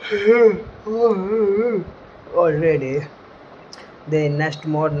already. The next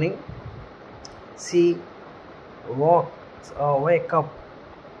morning, she wake up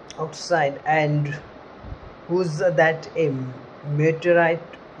outside and who's that a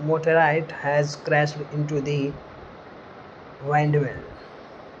meteorite has crashed into the windmill.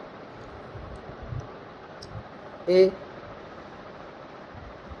 A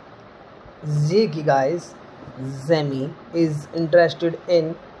Ziggy guys, Zemi is interested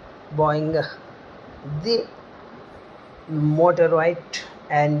in buying the meteorite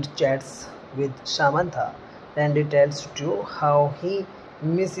and chats with Samantha. Randy tells to how he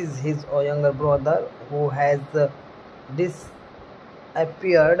misses his younger brother who has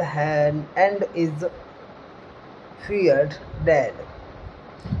disappeared and is feared dead.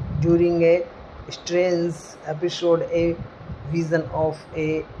 During a strange episode, a vision of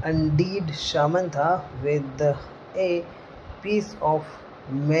a undead Samantha with a piece of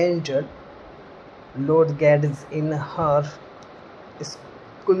mental load gets in her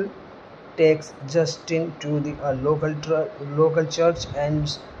skull takes Justin to the local church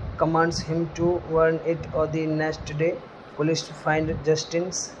and commands him to burn it. The next day, police find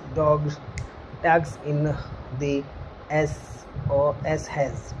Justin's dog tags in the SOS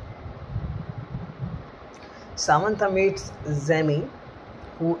haze. Samantha meets Zemi,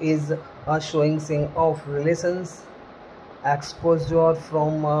 who is showing sign of relations exposure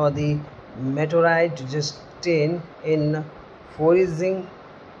from the meteorite. Justin in foraging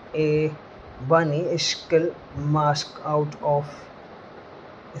a bunny skull mask out of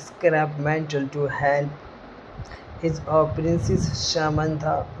scrap metal to help his princess.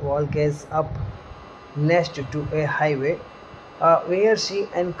 Samantha walks up next to a highway where she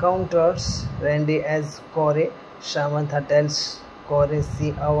encounters Randy as Corey Samantha tells Corey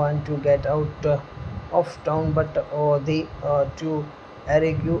she wants to get out of town, but the two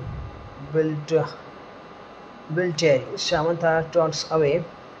argue Bill Terry. Samantha turns away.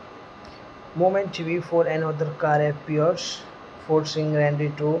 Moment before another car appears, forcing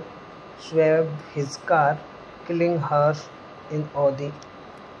Randy to swerve his car, killing her in the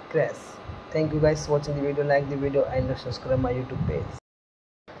crash. Thank you guys for watching the video. Like the video and subscribe my YouTube page.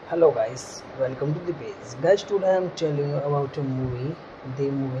 Hello guys, welcome to the page. Guys, today I am telling you about a movie. The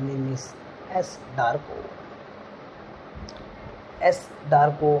movie name is Darko.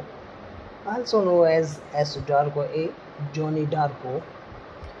 Darko, also known as Darko, a Johnny Darko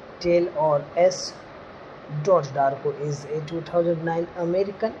tale, or S. Darko, is a 2009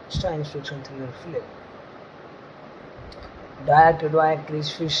 American science fiction thriller film directed by Chris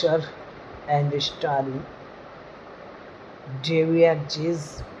Fisher and starring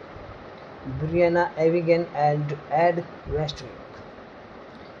Daveigh, Briana, Evigan, and Ed Westwick.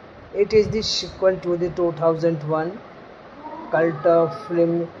 It is the sequel to the 2001 cult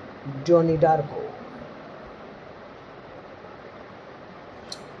film Johnny Darko.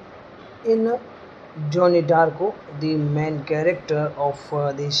 In Johnny Darko, the main character of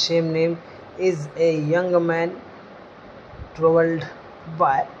the same name is a young man troubled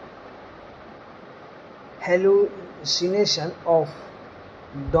by hallucination of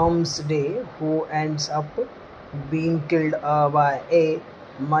doomsday who ends up being killed by a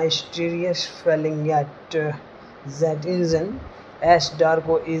mysterious falling yet that engine. As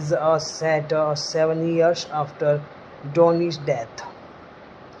Darko is set 7 years after Donnie's death.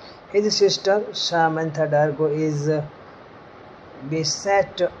 His sister Samantha Darko is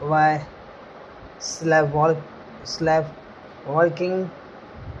beset by sleepwalking,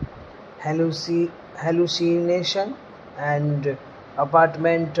 hallucination, and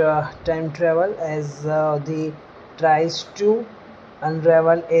apartment time travel as he tries to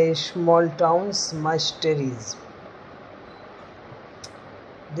unravel a small town's mysteries.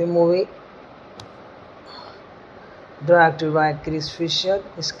 The movie, directed by Chris Fisher,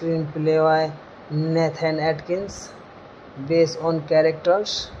 screenplay by Nathan Atkins, based on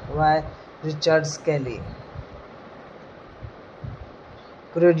characters by Richard Skelly,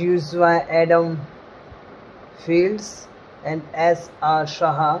 produced by Adam Fields and S.R.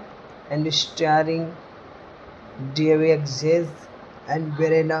 Shah, and starring Daveigh and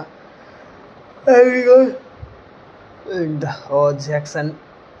Briana, Evigan, and Jackson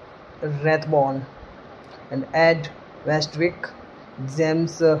Rathbone, and Ed Westwick,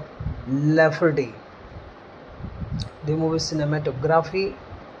 James Lafferty. The movie cinematography,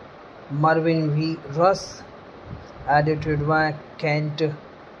 Marvin V. Russ, edited by Kent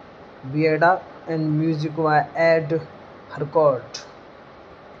Bieda, and music by Ed Harcourt.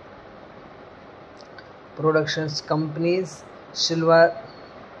 Productions companies: Silver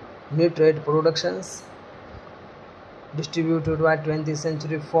Nitrate Productions, distributed by 20th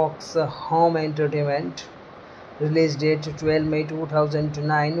Century Fox Home Entertainment. Release date 12 May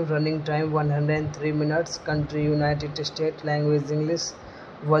 2009. Running time 103 minutes. Country United States. Language English.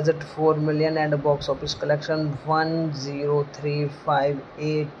 Budget 4 million and box office collection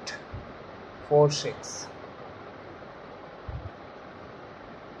 1035846.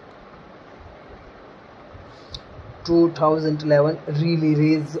 (2011)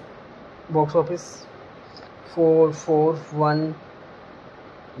 release box office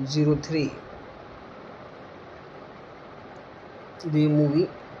 44103. The movie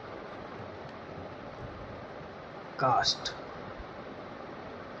cast: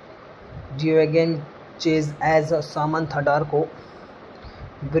 Daveigh Chase as Samantha Darko,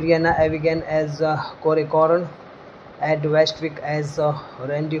 Briana Evigan as Corey Corran, Ed Westwick as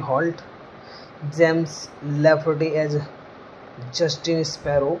Randy Holt, James Lafferty as Justin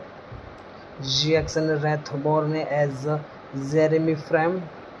Sparrow, Jackson Rathbone as Jeremy Frame,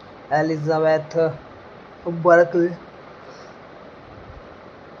 Elizabeth Berkley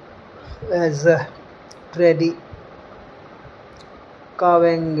as Freddie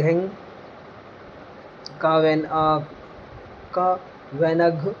Kavanagh,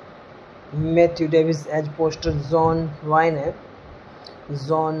 Matthew Davis as Poster John Wayne,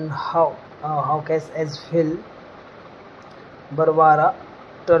 John Hawkes as Phil, Barbara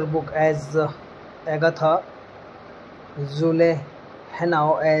Turbuck as Agatha, Zule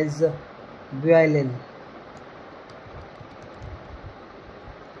Henao as Violin.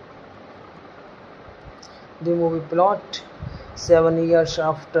 The movie plot: 7 years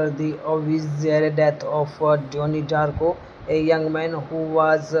after the obvious death of Johnny Darko, a young man who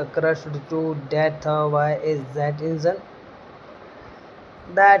was crushed to death by a jet engine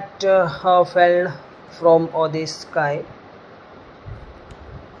that failed from the sky.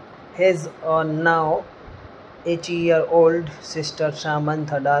 His now 80-year-old sister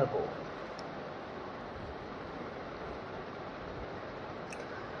Samantha Darko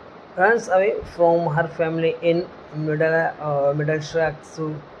runs away from her family in Middlesex,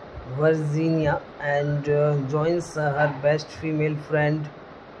 Virginia, and joins her best female friend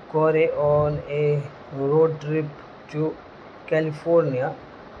Corey on a road trip to California.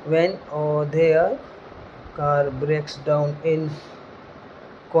 When their car breaks down in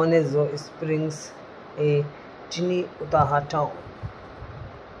Conejo Springs, a tiny Utah town,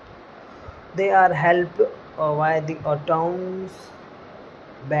 they are helped by the town's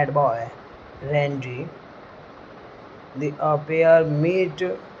bad boy, Randy. The pair meet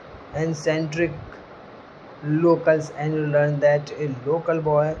eccentric locals and learn that a local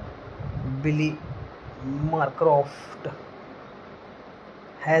boy, Billy Marcroft,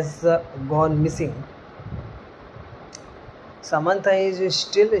 has gone missing. Samantha is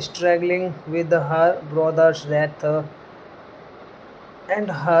still struggling with her brother's death and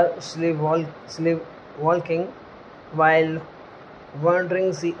her sleepwalking. While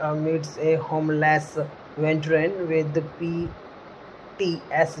wandering, she meets a homeless veteran with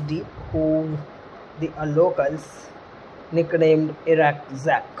PTSD who the locals nicknamed Iraq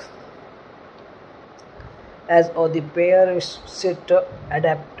Zack. As the pair sit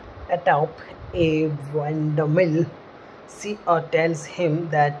atop a windmill, she tells him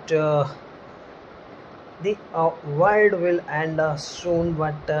that the world will end soon,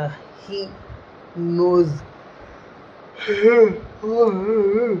 but he knows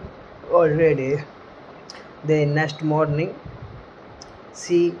already. The next morning,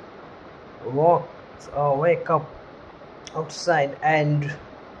 she wake up outside and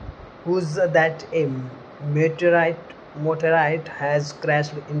who's that a meteorite has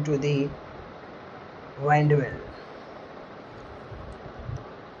crashed into the windmill.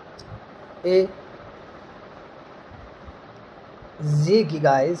 A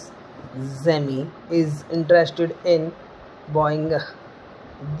Zemi is interested in buying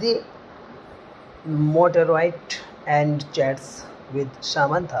the meteorite and chats with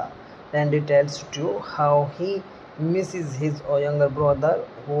Samantha. Randy tells to how he misses his younger brother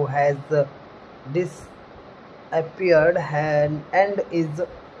who has disappeared and is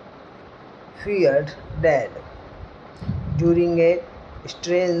feared dead. During a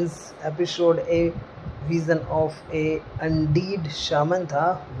strange episode, a vision of a undead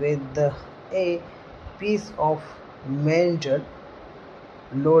Samantha with a piece of mental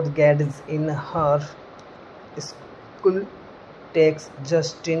load gets in her skull takes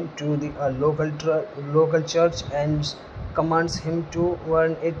Justin to the local church and commands him to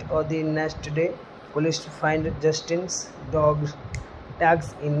burn it. The next day, police find Justin's dog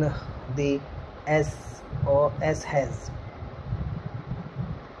tags in the SOS haze.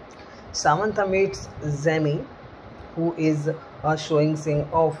 Samantha meets Zemi, who is showing sign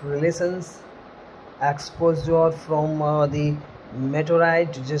of relations exposure from the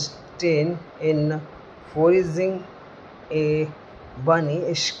meteorite. Justin in foraging a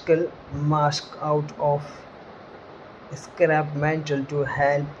bunny skull mask out of scrap metal to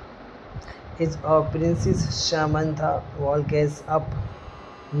help his princess. Samantha walks up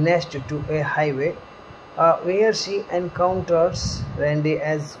next to a highway where she encounters Randy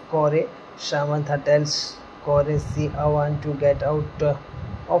as Corey. Samantha tells Corey she wants to get out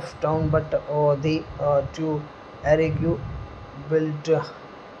of town, but the two argue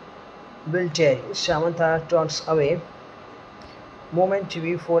Terry. Samantha turns away moment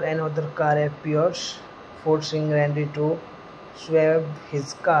before another car appears, forcing Randy to swerve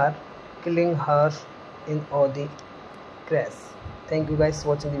his car, killing her in the crash. Thank you guys for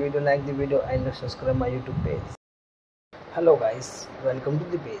watching the video. Like the video and subscribe my YouTube page. Hello guys, welcome to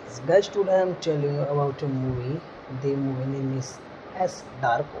the page. Guys, today I am telling you about a movie. The movie name is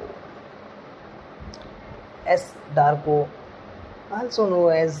Darko. Darko, also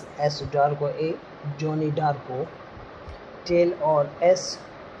known as Darko, a Johnny Darko tale, or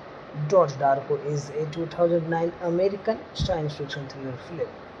Darko, is a 2009 American science fiction thriller film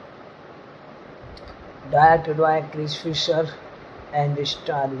directed by Chris Fisher and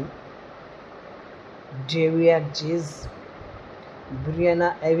starring Daveigh,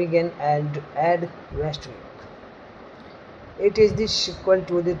 Briana, Evigan, and Ed Westwick. It is the sequel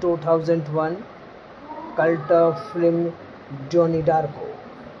to the 2001 cult film Johnny Darko.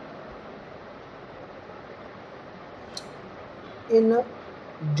 In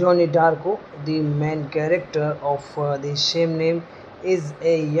Johnny Darko, the main character of the same name is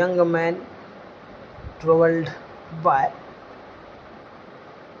a young man troubled by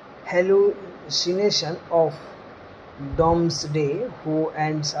assassination of Doomsday, who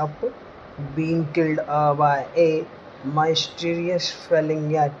ends up being killed by a mysterious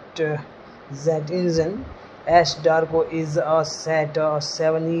falling at that engine, as Darko is set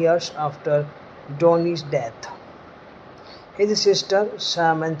 7 years after Donnie's death. His sister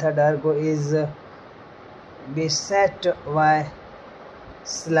Samantha Darko is beset by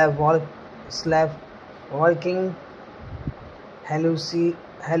slave walking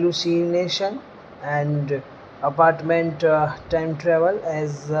hallucination and apartment time travel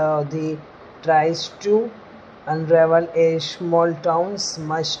as they tries to unravel a small town's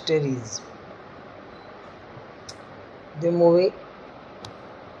mysteries. The movie,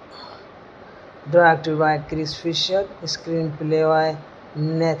 directed by Chris Fisher, screenplay by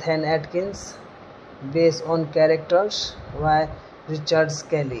Nathan Atkins, based on characters by Richard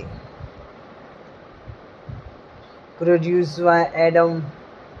Skelly, produced by Adam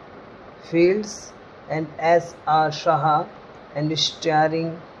Fields and S.R. Shah, and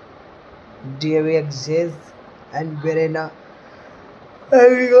starring Daveigh and Briana,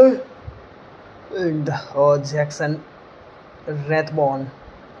 Evigan and Jackson Rathbone,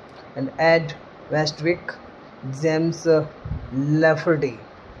 and Ed Westwick, James Lafferty.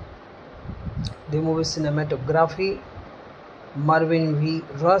 The movie cinematography, Marvin V.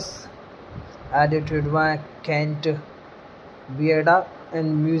 Russ, edited by Kent Bieda,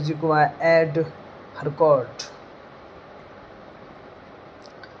 and music by Ed Harcourt.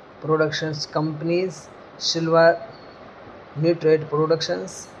 Productions companies: Silver Nitrate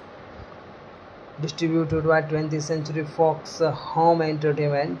Productions, distributed by 20th Century Fox Home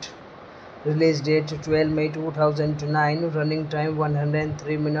Entertainment. Release date 12 May 2009. Running time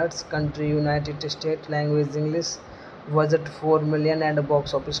 103 minutes. Country United States. Language English. Budget 4 million and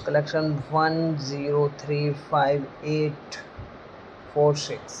box office collection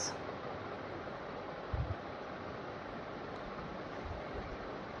 1035846.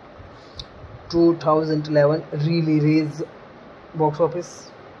 2011 release box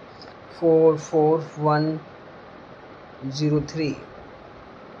office 44103.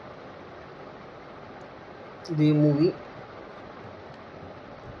 The movie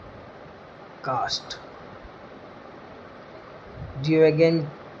cast: Daveigh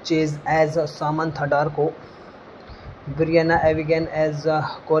Chase as Samantha Darko, Briana Evigan as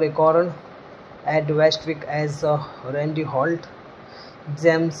Corey Corran, Ed Westwick as Randy Holt,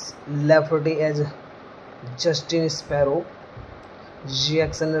 James Lafferty as Justin Sparrow,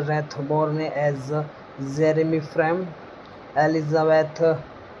 Jackson Rathbone as Jeremy Frame, Elizabeth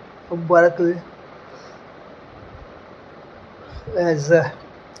Berkley as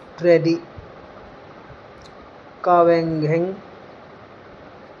Freddie Kavanagh,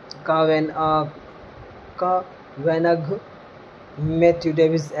 Matthew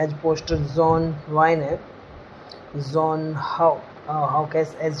Davis as Poster John Wayne, John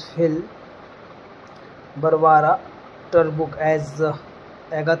Hawkes as Phil, Barbara Turbuk as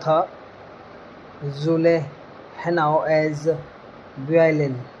Agatha, Zule Henao as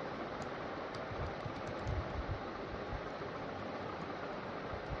Violin.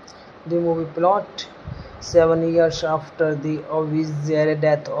 The movie plot: 7 years after the obvious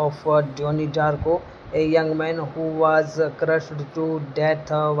death of Johnny Darko, a young man who was crushed to death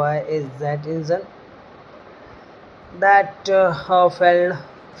by a jet engine that fell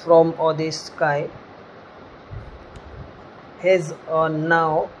from the sky, his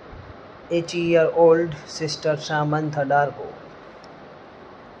now 80-year-old sister Samantha Darko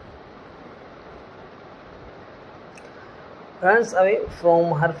runs away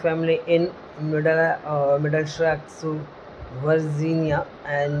from her family in Middlesex, Virginia,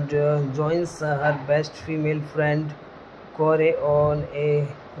 and joins her best female friend Corey on a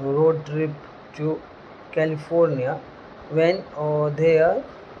road trip to California when their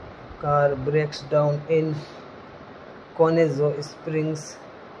car breaks down in Conejo Springs,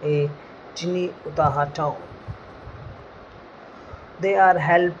 a teeny Utah town. They are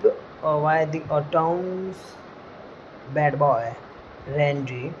helped by the town's bad boy,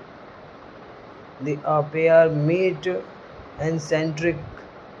 Randy. The pair meet eccentric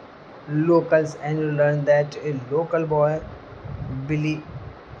locals and learn that a local boy, Billy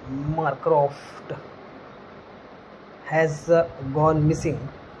Marcroft, has gone missing.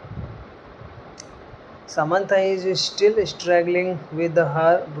 Samantha is still struggling with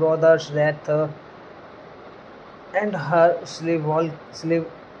her brother's death and her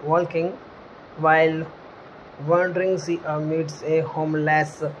sleepwalking. While wandering, she meets a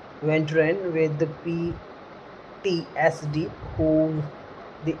homeless veteran with PTSD who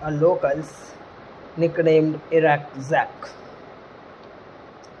the locals nicknamed Iraq Zack.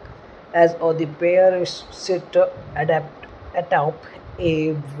 as the pair sit atop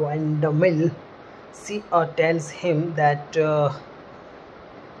a windmill. She tells him that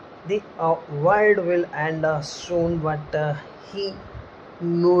the world will end soon, but he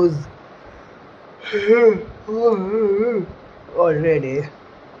knows already.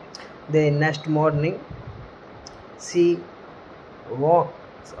 The next morning, she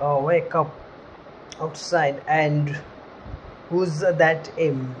wake up outside, and who's that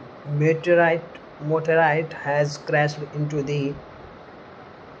a meteorite has crashed into the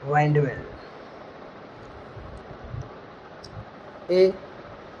windmill. A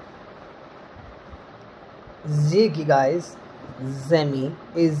Ziggy guys, Zemi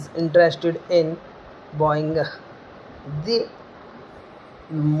is interested in buying the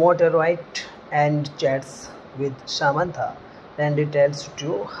meteorite and chats with Samantha. Randy tells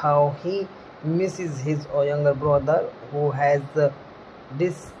to how he misses his younger brother who has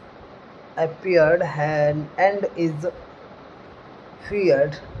disappeared and is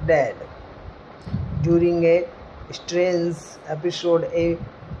feared dead. During a strange episode, a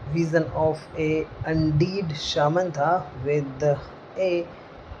vision of a undead Samantha with a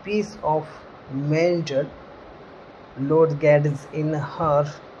piece of mantle Lord gets in her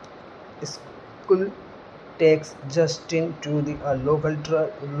school takes Justin to the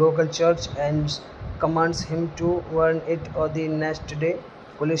local church and commands him to burn it. Or the next day,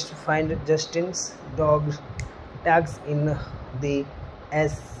 police find Justin's dog tags in the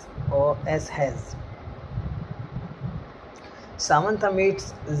S has. Samantha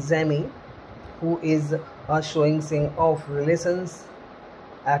meets Zemi, who is showing sign of relations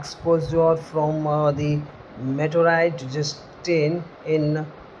exposure from the meteorite. Justin in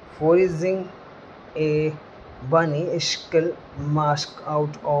foraging a bunny skull mask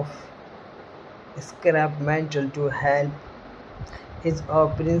out of scrap metal to help his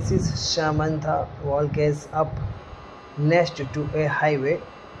princess. Samantha walks up next to a highway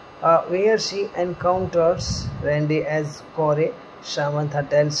where she encounters Randy as Corey. Samantha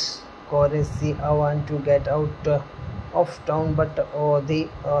tells Corey she wants to get out of town, but the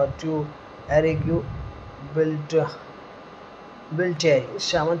two argue built Terry.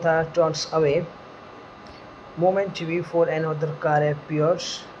 Samantha turns away. Moment before another car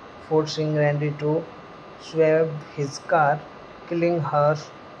appears, forcing Randy to swerve his car, killing her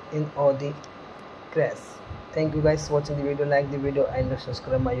in the crash. Thank you guys for watching the video. Like the video and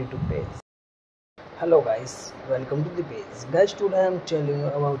subscribe my YouTube page. Hello guys, welcome to the page. Guys, today I am telling you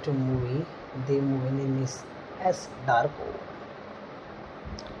about a movie. The movie name is Darko.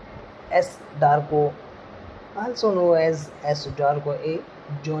 Darko, also known as Darko, a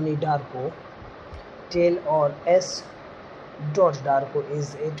Johnny Darko tale, or Darko,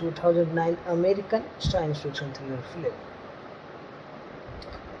 is a 2009 American science fiction thriller film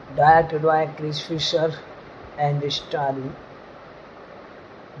directed by Chris Fisher and starring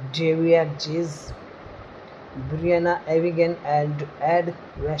Daveigh, Briana, Evigan, and Ed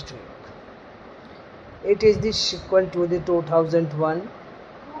Westwick. It is the sequel to the 2001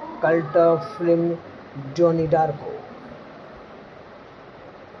 cult film Johnny Darko.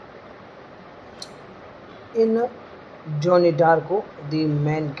 In Johnny Darko, the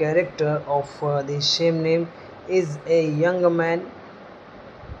main character of the same name is a young man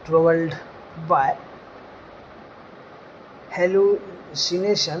troubled by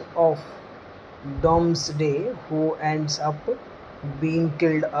hallucination of doomsday who ends up being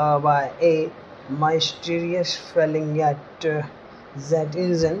killed by a mysterious falling yet jet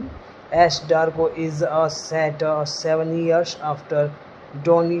engine. Darko is set 7 years after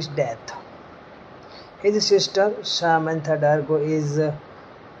Donnie's death. His sister Samantha Darko is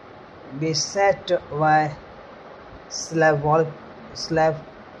beset by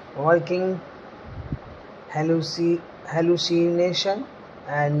sleepwalking hallucination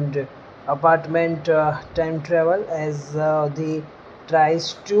and apartment time travel as he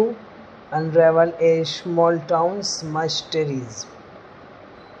tries to unravel a small town's mysteries.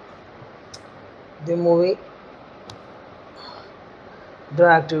 The movie,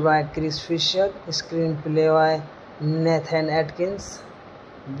 directed by Chris Fisher, screenplay by Nathan Atkins,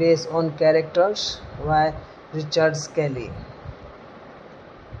 based on characters by Richard Skelly,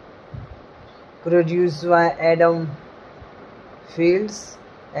 produced by Adam Fields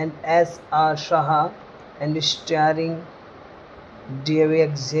and S.R. Shah, and starring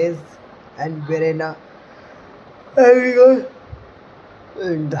Daveigh and Briana, Evigan,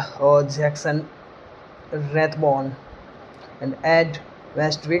 and Jackson Rathbone, and Ed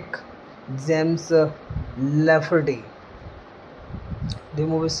Westwick, James Lafferty. The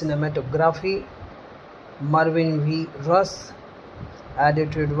movie cinematography, Marvin V. Russ,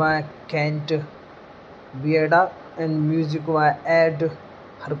 edited by Kent Bieda and music by Ed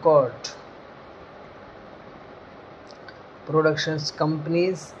Harcourt. Productions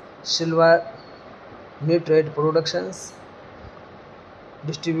companies: Silver Nitrate Productions,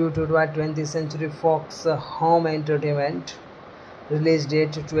 distributed by 20th Century Fox Home Entertainment. Release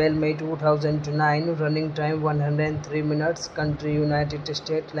date 12 May 2009. Running time 103 minutes. Country United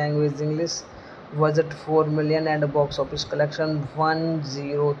States. Language English. Budget 4 million and box office collection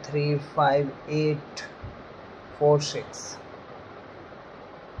 1035846.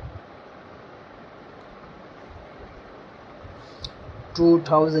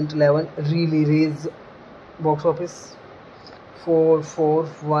 2011 release box office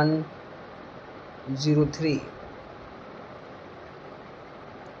 44103.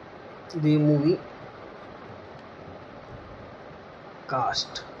 The movie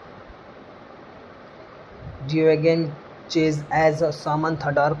cast: Daveigh Chase as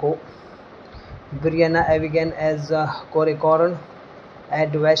Samantha Darko, Briana Evigan as Corey Corran,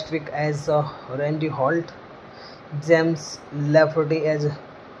 Ed Westwick as Randy Holt, James Lafferty as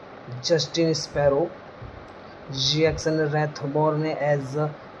Justin Sparrow, Jackson Rathbone as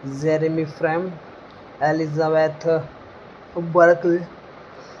Jeremy Frame, Elizabeth Berkley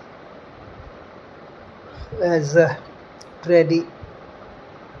as Freddie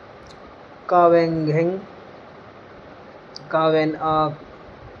Kavanagh,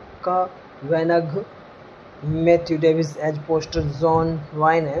 Matthew Davis as Poster John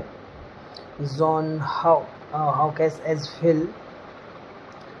Wayne, John Hawkes as Phil,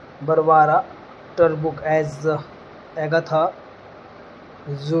 Barbara Turbuk as Agatha,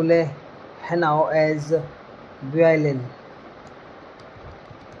 Zule Henao as Violin.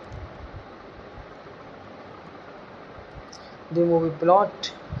 The movie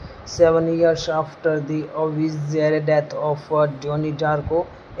plot: 7 years after the obvious death of Johnny Darko,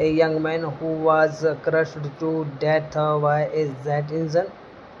 a young man who was crushed to death by a jet engine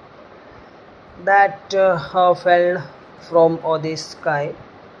that fell from the sky,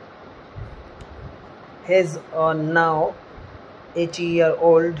 his now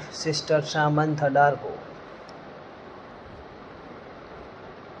 80-year-old sister Samantha Darko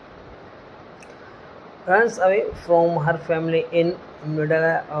runs away from her family in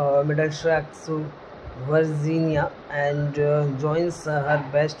Middlesex, Virginia, and joins her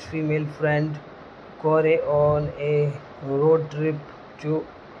best female friend Corey on a road trip to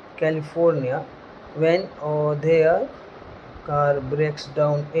California. When their car breaks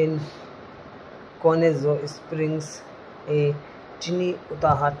down in Conejo Springs, a teeny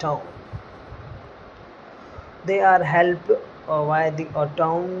Utah town, they are helped by the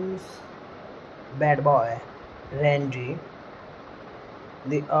town's bad boy, Randy.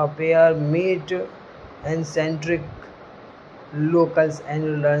 The pair meet eccentric locals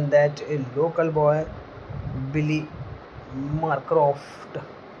and learn that a local boy, Billy Marcroft,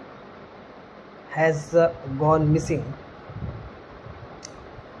 has gone missing.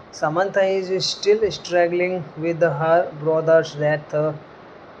 Samantha is still struggling with her brother's death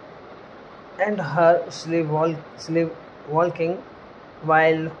and her sleepwalking.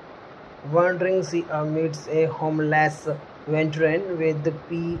 While wandering, she meets a homeless veteran with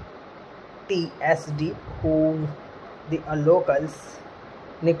PTSD who the locals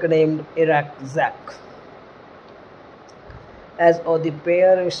nicknamed Iraq Zack. As the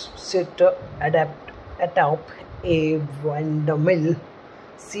pair sit atop a windmill,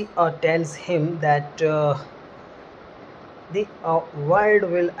 she tells him that the world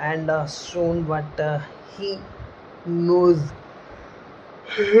will end soon, but he knows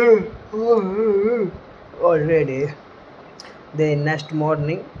already. The next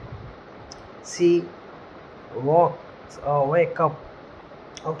morning, she wake up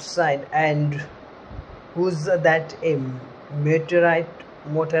outside and who's that a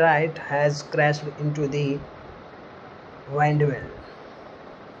meteorite has crashed into the windmill.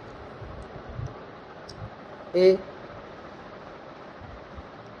 A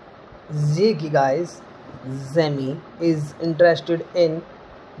Ziggy guys, Zemi is interested in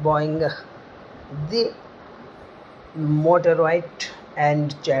buying the meteorite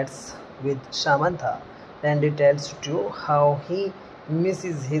and chats with Samantha. Randy tells to how he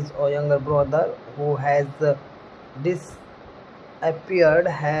misses his younger brother who has disappeared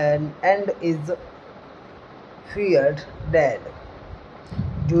and is feared dead.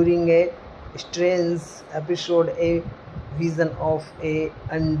 During a strange episode, a vision of a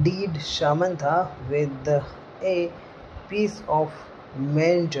undead Samantha with a piece of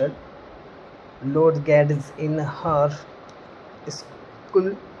mental load gets in her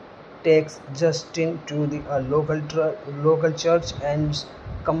skull takes Justin to the local church and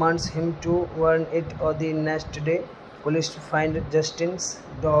commands him to burn it the next day. Police find Justin's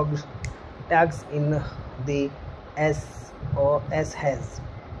dog tags in the SOS haze.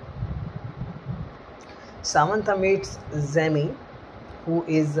 Samantha meets Jamie, who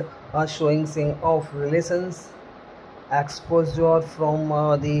is showing sign of relations exposure from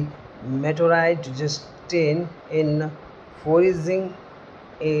the meteorite. Justin in foraging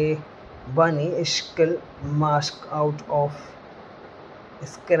a bunny skull mask out of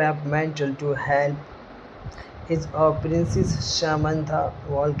scrap metal to help his princess. Samantha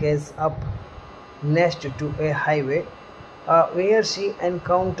walks up next to a highway where she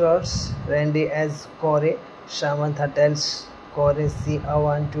encounters Randy as Corey. Samantha tells Corey she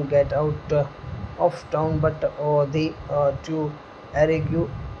wants to get out of town, but the two argue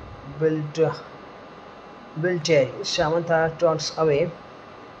will Terry. Samantha turns away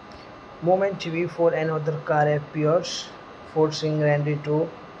moment before another car appears, forcing Randy to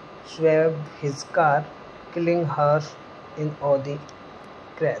swerve his car, killing her in the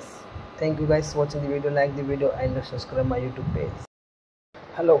crash. Thank you guys for watching the video. Like the video and subscribe my YouTube page.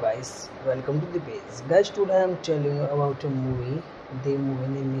 Hello guys, welcome to the page. Guys, today I am telling you about a movie. The movie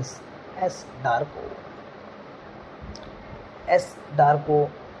name is Darko. Darko,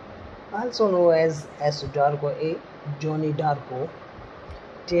 also known as Darko, a Johnny Darko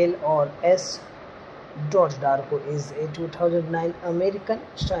tale, or Darko, is a 2009 American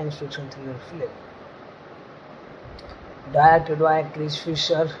science fiction thriller film directed by Chris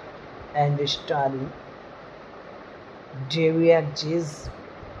Fisher and starring Daveigh,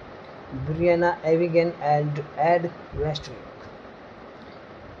 Briana, Evigan and Ed Westwick.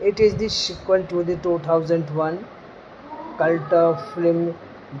 It is the sequel to the 2001 cult film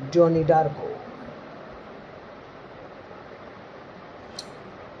Johnny Darko.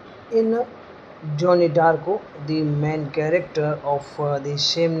 In Johnny Darko, the main character of the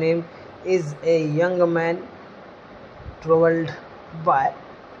same name is a young man troubled by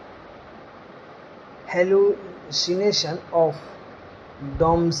hallucination of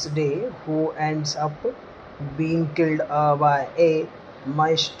doomsday who ends up being killed by a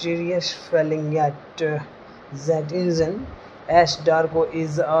mysterious falling yet jet engine. Darko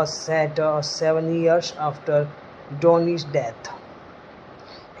is set 7 years after Donnie's death.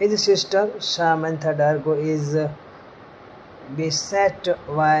 His sister Samantha Darko is beset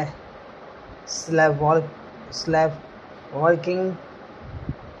by sleepwalking,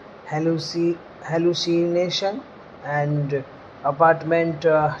 hallucination and apartment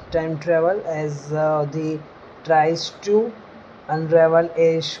time travel as they tries to unravel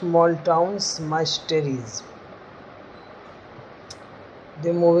a small town's mysteries.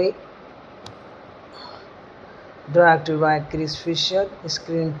 The movie, directed by Chris Fisher,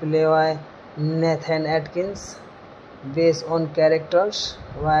 screenplay by Nathan Atkins, based on characters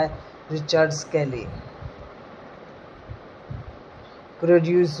by Richard Kelly,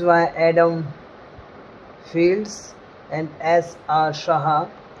 produced by Adam Fields and S.R. Shah,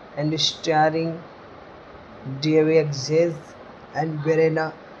 and starring Daveigh and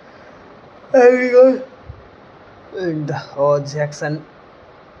Briana, Evigan and Jackson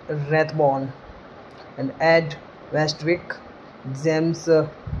Rathbone and Ed Westwick, James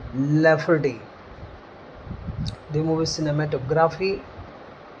Lafferty. The movie cinematography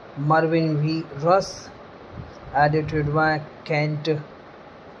Marvin V. Russ, edited by Kent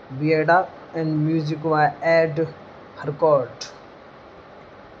Bieda and music by Ed Harcourt.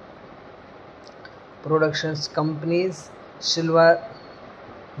 Productions companies Silver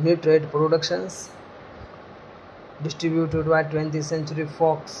Nitrate Productions, distributed by 20th Century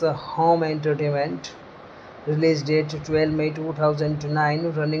Fox Home Entertainment. Release date 12 May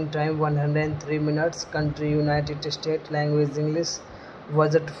 2009. Running time 103 minutes. Country United States. Language English.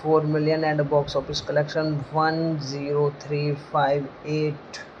 Budget 4 million and box office collection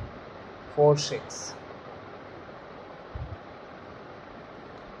 1035846.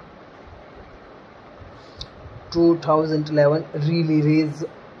 (2011) release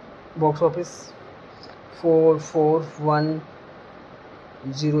box office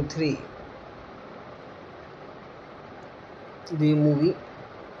 44103. The movie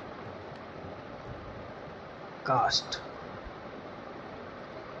cast: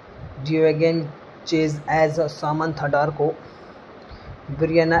 Daveigh Chase as Samantha Darko,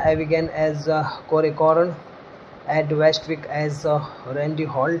 Briana Evigan as Corey Corran, Ed Westwick as Randy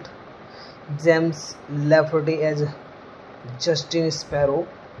Holt, James Lafferty as Justin Sparrow,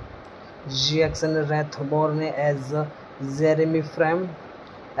 Jackson Rathbone as Jeremy Frame,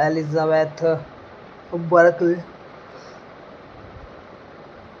 Elizabeth Berkley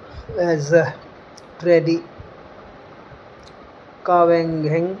as Freddie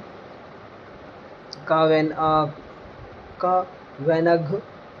Kavanagh, Kavanagh, Kavanagh,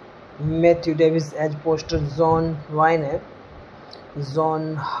 Matthew Davis as Poster John Wayne,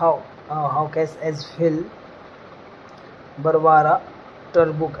 John Hawkes as Phil, Barbara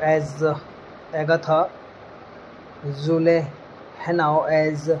Turbuk as Agatha, Zule Henao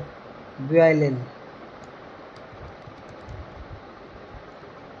as Violin.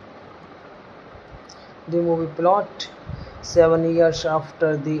 The movie plot: 7 years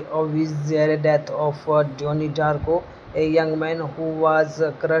after the obvious death of Johnny Darko, a young man who was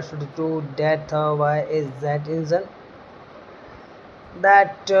crushed to death by a jet engine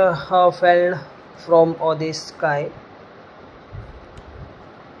that fell from the sky,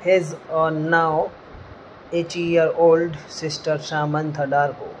 his now 80-year-old sister Samantha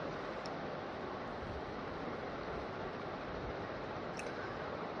Darko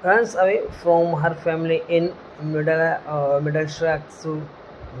runs away from her family in Middlesex,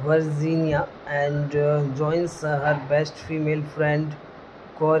 Virginia, and joins her best female friend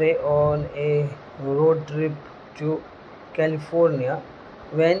Corey on a road trip to California.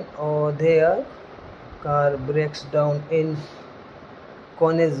 When their car breaks down in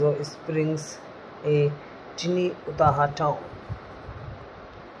Conejo Springs, a teeny Utah town,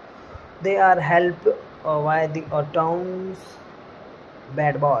 they are helped by the town's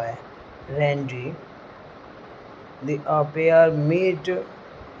bad boy, Randy. The pair meet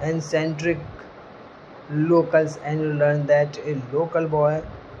eccentric locals and learn that a local boy,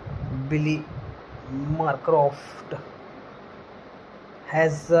 Billy Marcroft,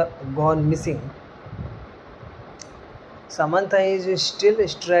 has gone missing. Samantha is still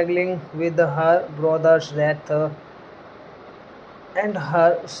struggling with her brother's death and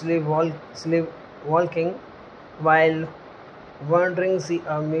her sleepwalking. While wandering, she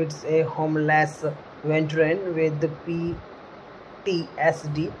meets a homeless veteran with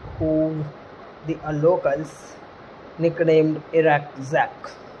PTSD who the locals nicknamed Iraq Zack.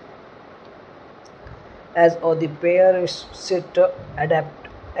 As the pair sit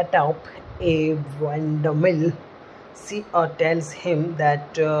atop a windmill, she tells him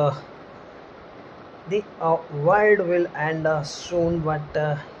that the world will end soon,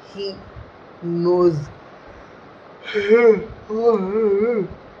 but he knows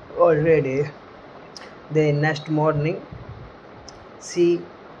already. The next morning, she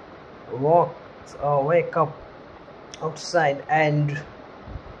wake up outside and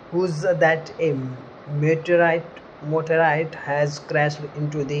who's that a meteorite has crashed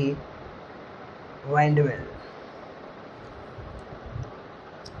into the windmill.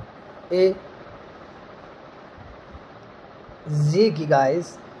 A Ziggy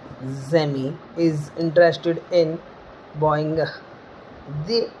guys, Zemi is interested in buying the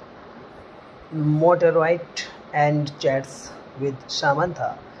meteorite and chats with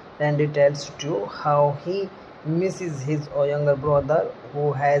Samantha. Randy tells to how he misses his younger brother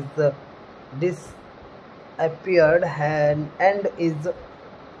who has disappeared and is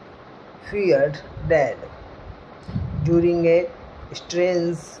feared dead. During a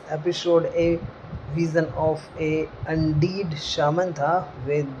strange episode, a vision of a undead Samantha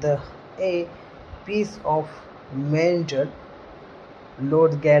with a piece of mental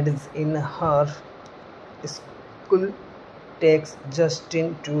load gets in her skull takes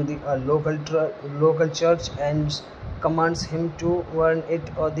Justin to the local church and commands him to burn it.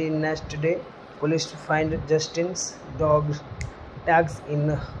 The next day, police find Justin's tags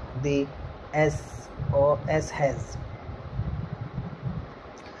in the SOS haze.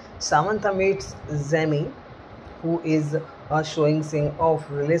 Samantha meets Zemi, who is showing sign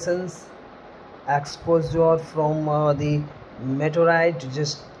of relations exposure from the meteorite.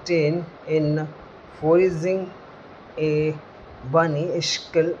 Justin in foraging a bunny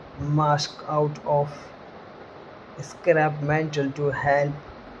skull mask out of scrap metal to help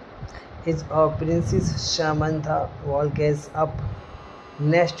his princess. Samantha walks up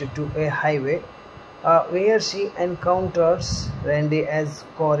next to a highway where she encounters Randy as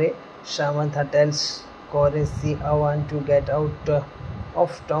Corey. Samantha tells Corey she wants to get out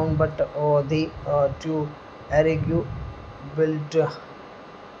of town, but the two argue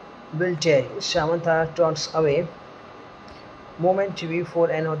Terry. Samantha turns away. Moment before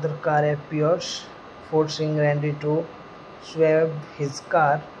another car appears, forcing Randy to swerve his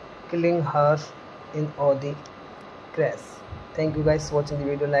car, killing her in the crash. Thank you guys for watching the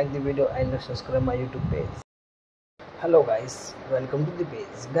video. Like the video and subscribe my YouTube page. Hello guys, welcome to the page.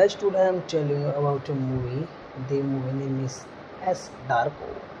 Guys, today I am telling you about a movie. The movie name is Darko.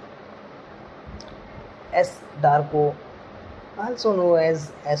 Darko Also known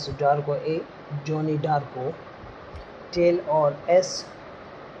as S. Darko, A. Johnny Darko, Tale or S.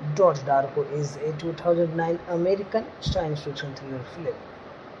 Darko is a 2009 American science fiction thriller film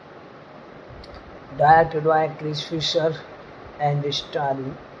directed by Chris Fisher and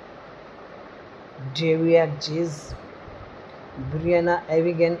starring Daveigh, Briana,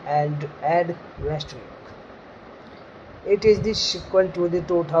 Evigan, and Ed Westwick. It is the sequel to the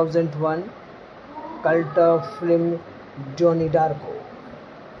 2001 cult film Johnny Darko.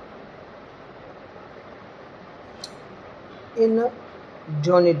 In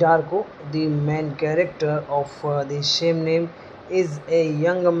Johnny Darko, the main character of the same name is a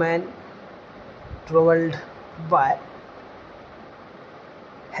young man troubled by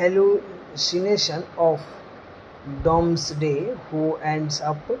hallucination of doomsday who ends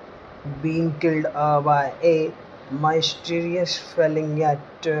up being killed by a mysterious falling at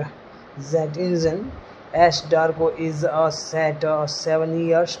that engine. As Darko is set 7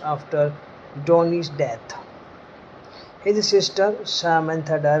 years after Donnie's death. His sister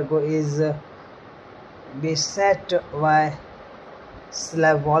Samantha Darko is beset by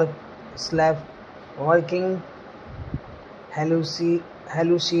sleepwalking,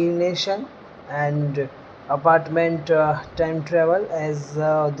 hallucination, and apartment time travel as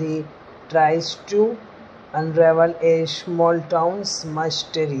he tries to unravel a small town's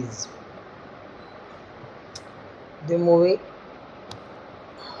mysteries. The movie,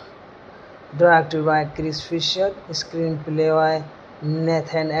 directed by Chris Fisher, screenplay by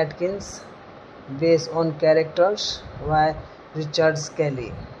Nathan Atkins, based on characters by Richard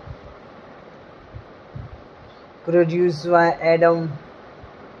Skelly, produced by Adam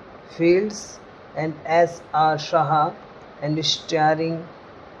Fields and S.R. Shah, and starring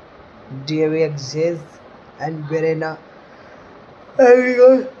Daveigh and Briana,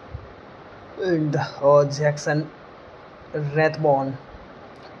 Evigan, and Jackson Rathbone,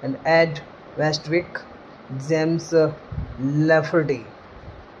 and Ed Westwick, James Lafferty.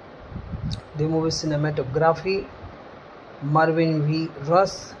 The movie cinematography, Marvin V.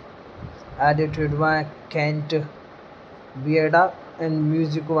 Russ, edited by Kent Bieda, and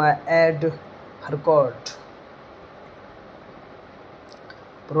music by Ed Harcourt.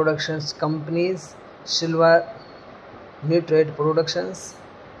 Productions companies: Silver Nitrate Productions,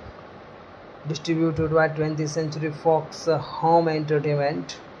 distributed by 20th Century Fox Home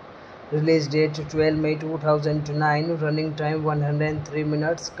Entertainment. Release date 12 May 2009. Running time 103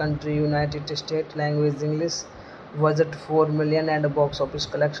 minutes. Country United States. Language English. Budget 4 million and box office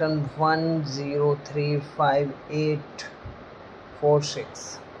collection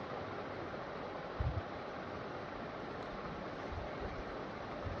 1035846.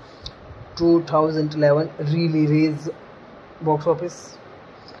 2011 release box office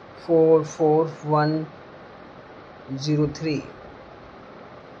 44103.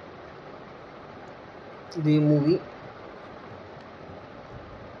 The movie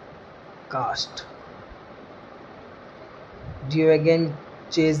cast: Daveigh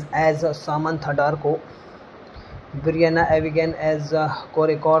as Samantha Darko, Briana Evigan as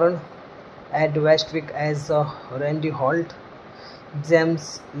Corey Corran, Ed Westwick as Randy Holt,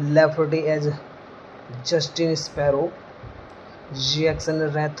 James Lafferty as Justin Sparrow, Jackson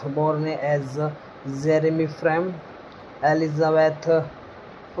Rathbone as Jeremy Frame, Elizabeth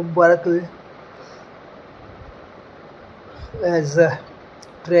Berkley as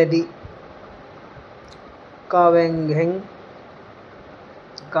Freddie Kavanagh,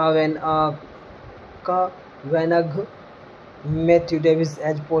 Matthew Davis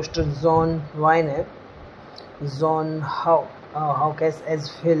as Poster John Wayne, John Hawkes as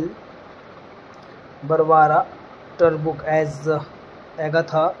Phil, Barbara Turbuk as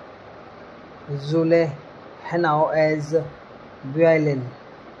Agatha, Zule Henao as Violin.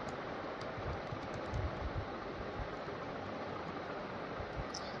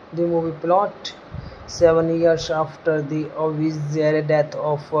 The movie plot: 7 years after the obvious death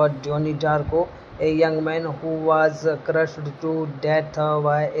of Johnny Darko, a young man who was crushed to death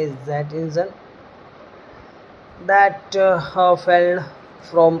by a jet engine that fell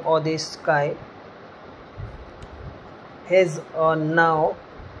from the sky, his now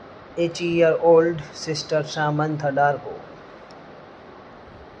 80-year-old sister Samantha Darko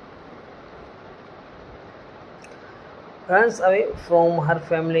runs away from her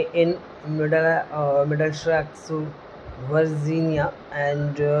family in Middlesex, Virginia,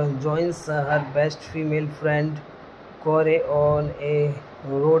 and joins her best female friend Corey on a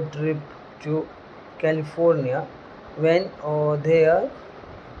road trip to California when their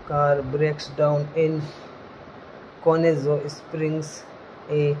car breaks down in Conejo Springs,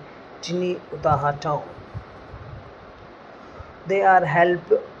 a teeny Utah town. They are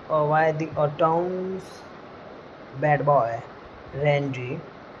helped by the town's bad boy, Randy.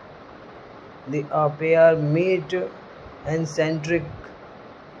 The pair meet eccentric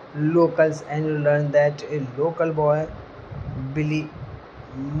locals and learn that a local boy, Billy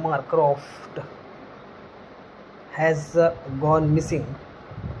Marcroft, has gone missing.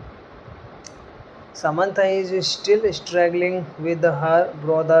 Samantha is still struggling with her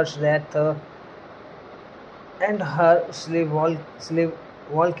brother's death and her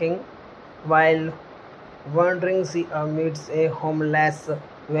sleepwalking. While wandering, she meets a homeless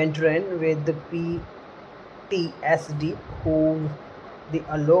veteran with PTSD who the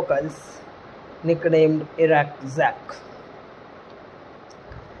locals nicknamed Iraq Zack.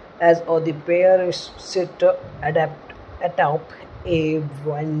 As the pair sit atop a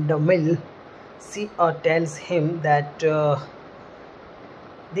windmill, she tells him that the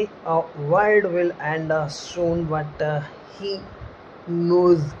world will end soon, but he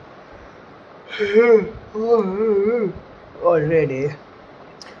knows already.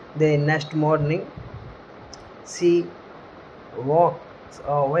 The next morning, she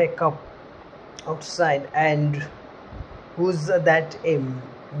wake up outside and who's that a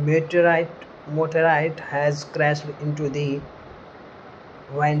motorite has crashed into the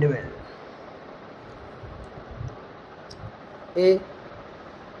windmill. A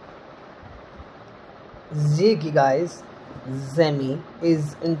Ziggy guys, Zemi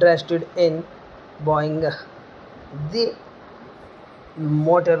is interested in buying the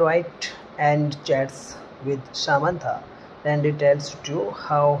motorite and chats with Samantha. Randy tells to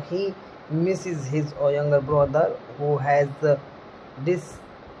how he misses his younger brother who has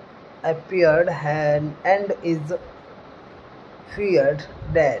disappeared and is feared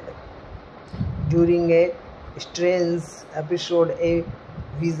dead. During a strange episode, a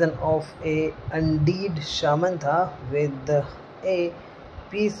vision of a undead Samantha with a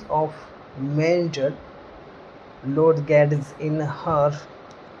piece of mental load gets in her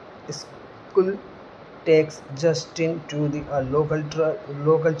skull takes Justin to the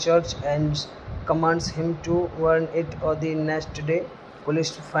local church and commands him to burn it. Or the next day,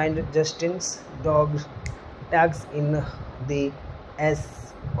 police find Justin's dog tags in the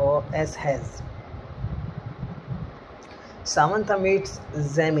SOS has. Samantha meets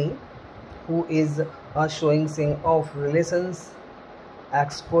Zemi, who is showing sign of relations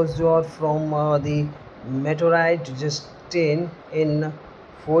exposure from the meteorite. Justin in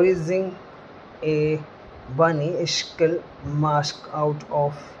foraging a bunny skull mask out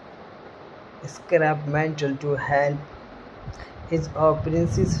of scrap metal to help his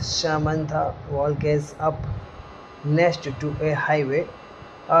princess. Samantha walks up next to a highway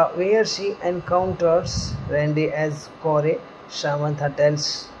where she encounters Randy as Corey. Samantha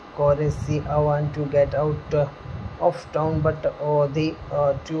tells Corey she wants to get out of town, but the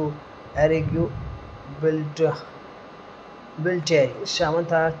two argue Bill Terry.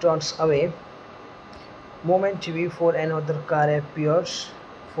 Samantha turns away. Moment before another car appears,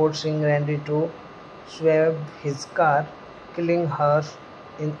 forcing Randy to swerve his car, killing her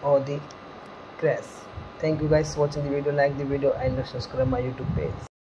in the crash. Thank you guys for watching the video. Like the video and subscribe my YouTube page.